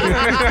you? You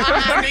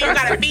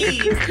gotta feed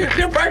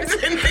the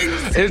person.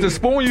 Is the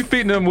spoon you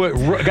feeding them with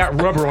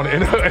got rubber on it?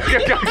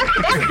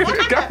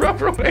 Got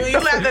rubber on it. You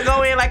have to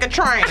go in like a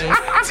train.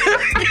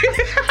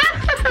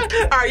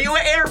 Are you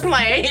an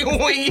airplane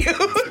when you?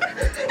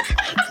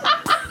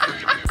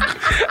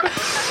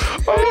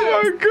 Oh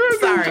my goodness.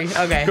 Sorry.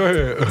 Okay. Go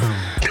ahead.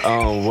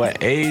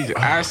 What age?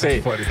 I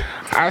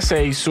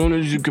say as soon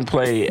as you can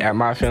play at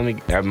my family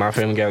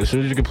gathering, as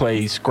soon as you can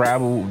play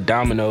Scrabble,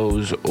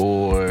 dominoes,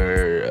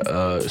 or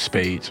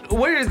spades.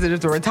 Where is it?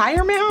 It's a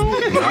retirement home?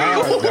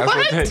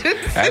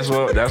 That's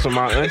what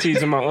my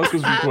aunties and my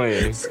uncles be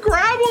playing.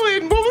 Scrabble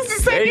and what was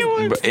the second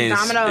one?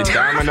 It's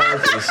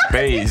dominoes and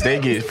spades. They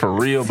get for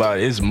real about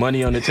it. It's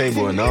money on the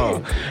table and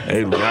all.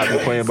 They do not be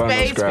playing about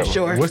no Scrabble. For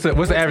sure. What's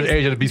the average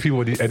age of these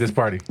people at this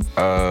party?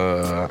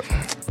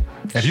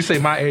 If you say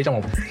my age, I'm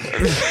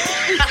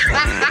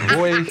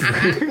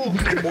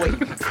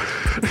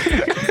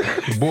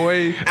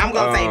boy. I'm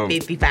gonna say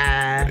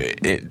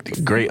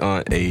 55. Great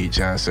aunt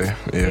age, I say.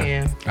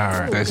 Yeah. All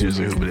right. That's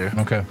usually over there.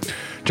 Okay.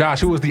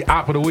 Josh, who was the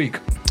op of the week?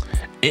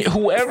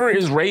 Whoever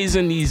is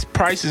raising these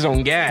prices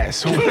on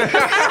gas.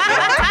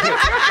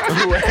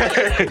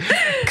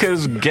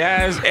 Because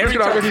gas, every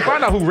time you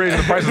find out who raising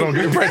the price on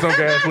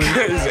gas,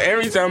 please.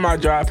 Every time I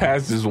drive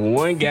past this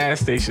one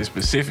gas station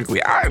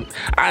specifically,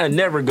 I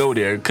never go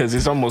there because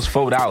it's almost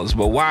 $4.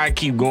 But why I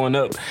keep going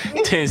up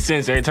 10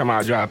 cents every time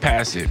I drive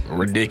past it?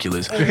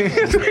 Ridiculous.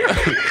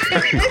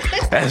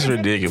 That's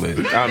ridiculous.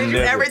 You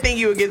never think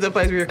you would get to a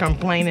place where you're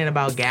complaining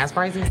about gas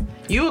prices?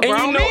 You a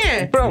grown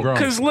man. Bro,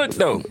 because look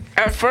though,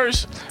 at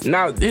first,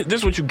 now this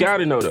is what you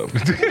gotta know though.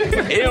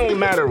 It don't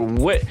matter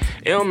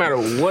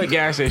what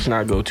gas station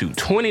I go to,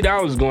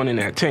 $20 is going in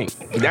that tank.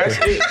 That's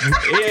it.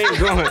 It ain't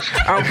going.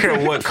 I don't care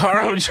what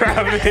car I'm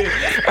driving.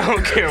 I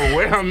don't care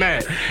where I'm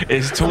at.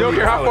 It's $20. You don't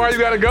care how far you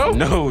gotta go?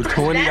 No,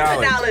 $20.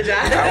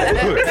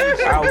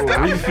 That's $1, I will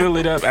refill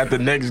it up at the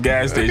next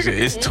gas station.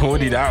 It's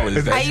 $20.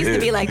 I used to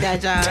be like that,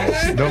 Josh.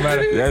 No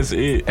matter. That's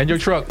it. And your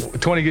truck,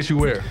 20 gets you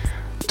where?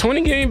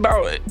 20 gave me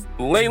about,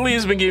 lately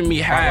it's been giving me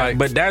half,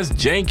 but that's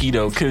janky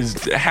though,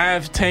 because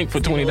half tank for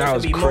 $20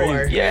 is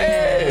crazy.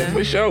 Yeah,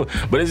 for sure.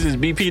 But this is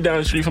BP down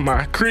the street from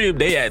my crib.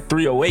 They at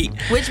 308.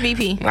 Which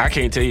BP? I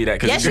can't tell you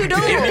that. Yes, you do.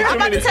 I'm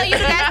about to tell you the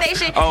gas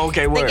station. Oh,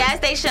 okay, where? The gas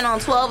station on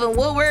 12 and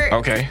Woodward.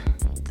 Okay.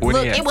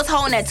 Look, it was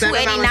holding at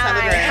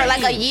 $2.89 for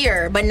like a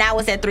year, but now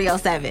it's at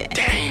 $3.07.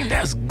 Dang,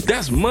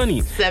 that's money.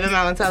 7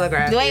 Mile and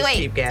Telegraph. Wait.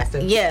 Cheap gas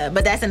station. Yeah,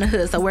 but that's in the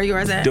hood. So where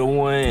yours at? The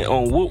one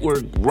on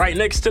Woodward, right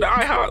next to the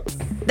IHOP.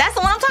 That's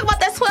the one I'm talking about.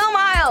 That's 12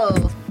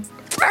 miles.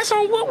 That's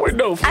on Woodward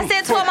though. I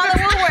said 12 Mile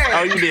and Woodward.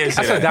 Oh, you did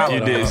say that.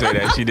 You did say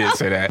that. She did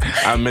say that.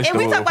 I missed and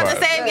the we talk about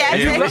the same gas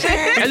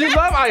station. And you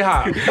love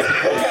IHOP.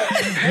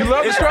 You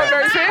love the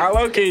strawberry shake?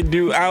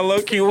 I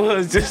low-key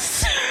was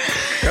just...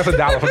 That's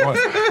 $1 for going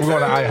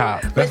to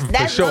IHOP. That's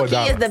for sure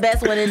 $1. Is the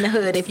best one in the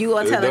hood. If you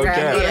on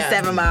Telegraph, go to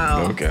 7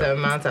 Mile. Okay. 7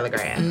 Mile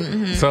Telegraph.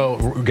 Mm-hmm. So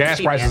gas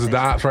Cheap prices gas is the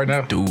ops right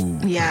now?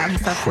 Dude. Yeah, I'm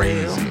so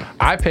crazy.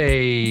 I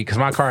pay, because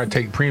my car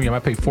take premium, I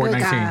pay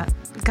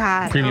 $4.19.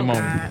 God. Premium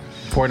only.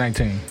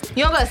 $4.19.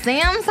 You don't go to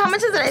Sam's? How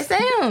much is it at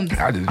Sam's?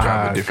 I just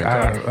drive a different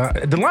car.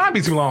 The line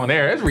be too long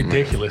there. It's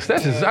ridiculous.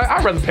 That's just,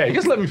 I'd rather pay.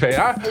 Just let me pay.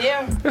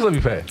 Just let me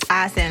pay.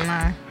 I send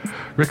mine.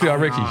 Ricki,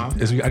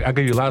 I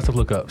gave you a lot of stuff to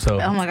look up. So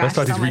oh my gosh, let's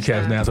start these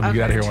recaps now so we can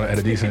get out of here at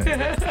a decent.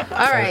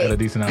 All right. At a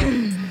decent hour.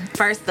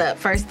 First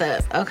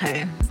up.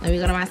 Okay. Let me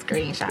go to my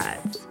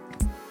screenshots.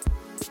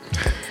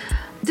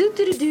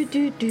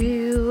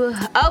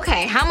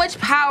 Okay, how much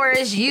power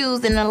is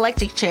used in an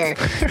electric chair?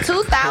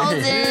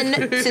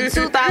 2,000 to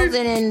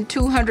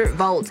 2,200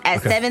 volts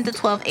at 7 to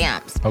 12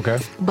 amps. Okay.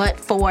 But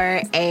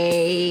for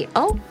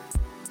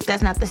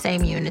that's not the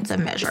same units of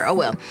measure. Oh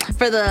well.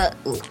 For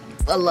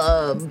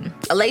a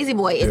lazy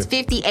boy, it's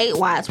 58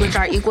 watts, which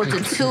are equal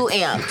to 2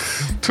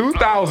 amps.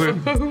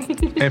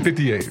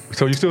 2,058.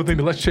 So you still think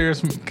the electric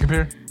chairs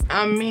compare?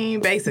 I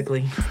mean,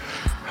 basically.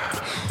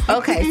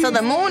 Okay, so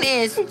the moon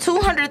is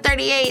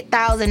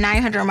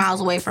 238,900 miles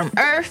away from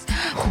Earth,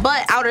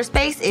 but outer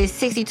space is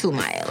 62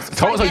 miles.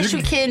 So I guess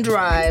you can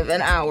drive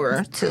an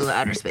hour to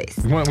outer space.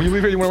 When you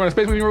leave here, you want to run a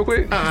space with me real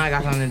quick? I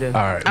got something to do.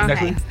 All right.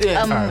 Okay.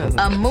 A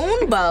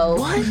moonbow.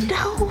 What?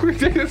 No.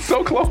 It's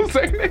so close,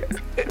 ain't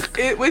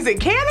it? Was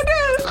it Canada?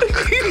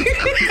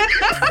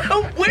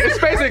 It's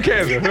space in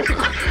Canada.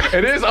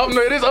 It is up.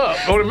 No, it is up.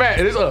 On the map,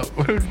 it is up.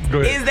 Go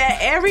ahead. Is that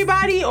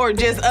everybody or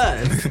just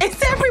us?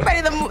 It's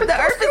everybody. The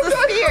Earth is a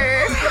sphere. So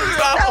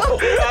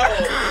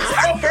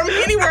from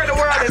anywhere in the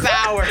world is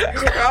ours.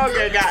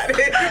 Okay, got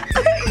it.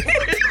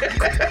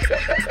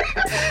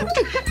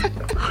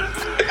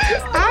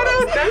 I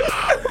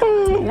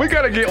don't know. We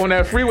gotta get on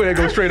that freeway and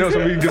go straight up so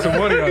we can get some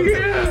money out of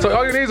it. So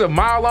all you need is a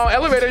mile-long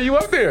elevator. You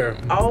up there?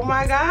 Oh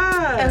my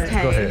God.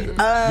 Okay. Go ahead.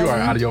 You are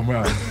out of your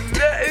mind.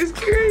 That is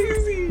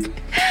crazy.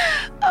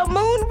 A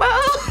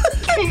moonbow.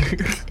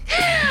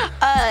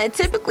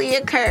 Typically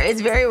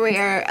it's very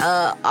rare.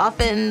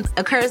 Often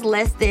occurs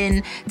less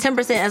than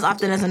 10% as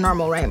often as a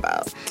normal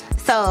rainbow.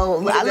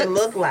 So what does it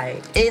look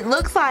like? It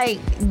looks like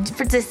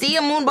to see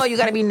a moonbow, you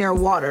got to be near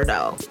water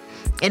though.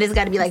 It has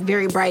got to be like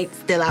very bright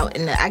still out.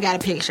 And I got a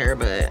picture,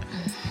 but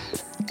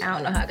I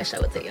don't know how I can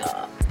show it to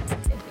y'all.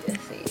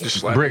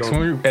 Brixx,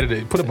 when you edit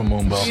it, put up a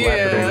moonbow.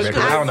 Yeah,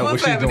 I don't know what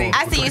she's doing.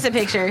 I see you some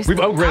pictures. We've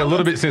upgraded a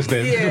little bit since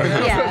then.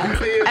 Yeah.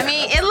 I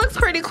mean, it looks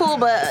pretty cool,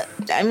 but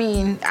I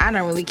mean, I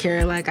don't really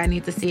care. Like, I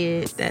need to see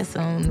it that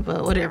soon,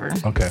 but whatever.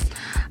 Okay.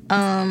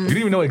 You didn't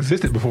even know it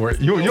existed before.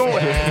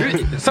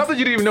 Something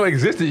you didn't even know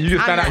existed. You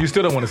just found out you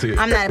still don't want to see it.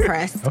 I'm not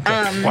impressed.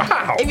 Okay.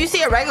 Wow. If you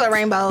see a regular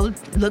rainbow,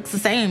 it looks the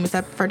same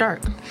except for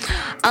dark.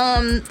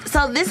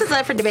 So this is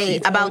up for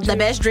debate about the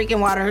best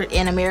drinking water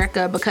in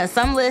America because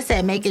some lists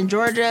said Macon,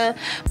 Georgia,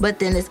 but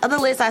then this other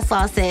list I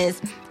saw says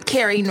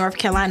Cary, North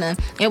Carolina.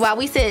 And while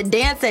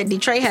Dan said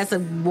Detroit has the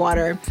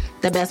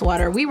best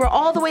water, we were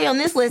all the way on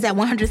this list at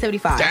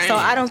 175. Dang. So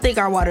I don't think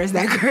our water is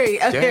that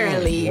great,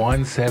 apparently.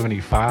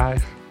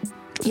 175?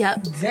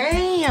 Yep.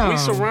 Damn. We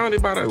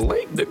surrounded by the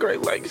lake, the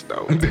Great Lakes,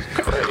 though. Yeah,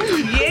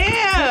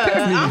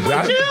 I'm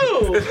with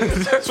you.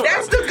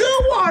 That's the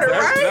good water,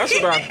 right? That's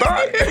what I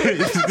thought.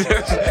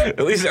 At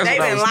least that's what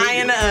I was thinking. They've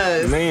been lying to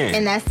us. Man.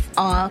 And that's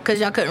all because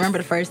y'all couldn't remember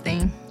the first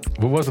thing.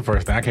 What was the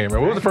first thing? I can't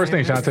remember. What was the first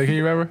thing, Shaunta? Can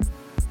you remember?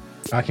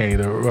 I can't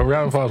either. A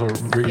round of applause for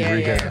Ricki.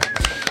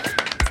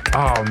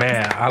 Oh,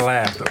 man. I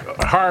laughed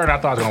harder than I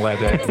thought I was going to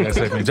laugh that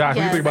segment. Josh,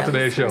 what do you think about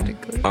today's show?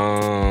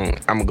 I'm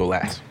going to go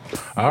last.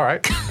 All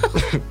right.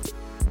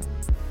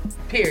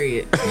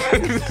 Period.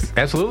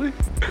 Absolutely?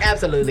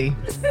 Absolutely.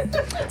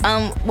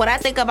 What I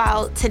think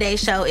about today's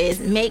show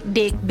is make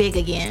dick big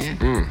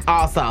again.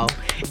 Also.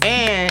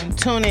 And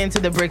tune in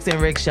to the Brixx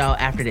and Rick show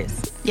after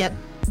this. Yep.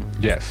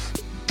 Yes.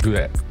 Do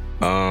that.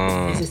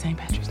 Is it St.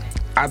 Patrick's Day?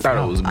 I thought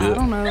it was good. I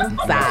don't know.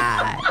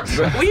 Side.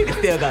 Well, you can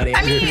still go there.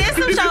 I mean, there's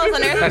some shows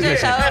on there. Some good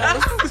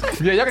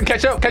shows. Yeah, y'all can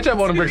catch up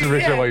on the Brixx and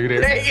Rick show while you're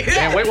there.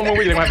 And wait one more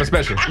week, they might have a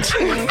special.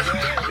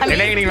 And they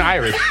ain't even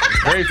Irish.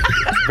 Very,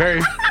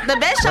 very. The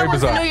best show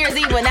was New Year's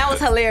Eve when that was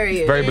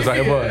hilarious. Very bizarre.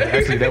 It was.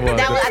 Actually, that was. I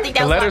think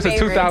that the was letters my of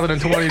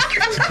 2020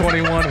 to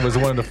 21 was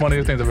one of the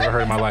funniest things I've ever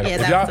heard in my life.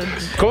 Yeah, y'all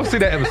go see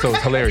that episode.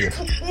 It's hilarious.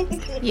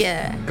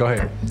 Yeah. Go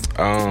ahead.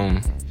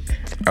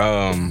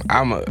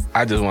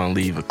 I just want to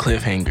leave a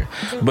cliffhanger,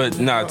 but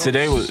no,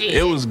 today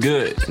was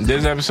good.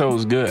 This episode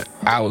was good.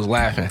 I was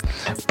laughing,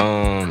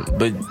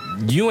 but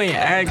you ain't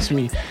asked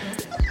me.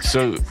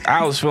 So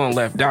I was feeling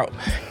left out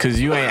because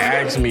you ain't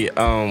asked me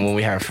when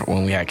we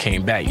had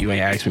came back. You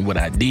ain't asked me what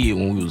I did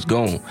when we was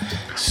gone.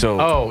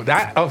 So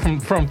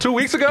from 2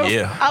 weeks ago.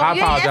 Yeah, I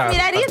apologize. You didn't ask me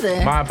that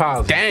either. My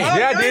apologies. Dang.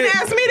 Yeah, I did. You didn't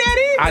ask me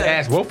that either. I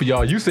asked both of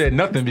y'all. You said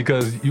nothing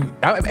because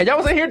y'all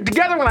wasn't here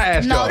together when I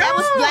asked y'all. No, that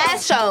was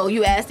last show.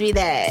 You asked me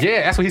that.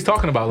 Yeah, that's what he's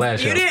talking about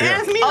last show. You didn't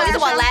ask me last show.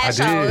 Oh, last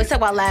show. I did. It's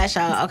about last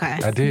show. Okay.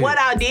 I did. What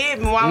I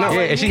did while I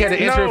was and she had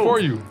to answer it for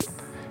you.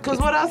 Cause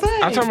what I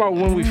say? I'm talking about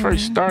when we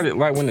first started,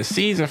 like when the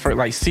season first,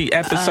 like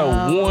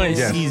episode 1,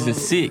 yes. season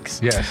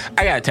 6. Yes.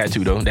 I got a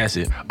tattoo though. That's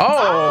it.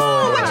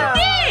 Oh, what you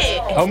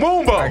did? A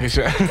moonbow. I can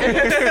show.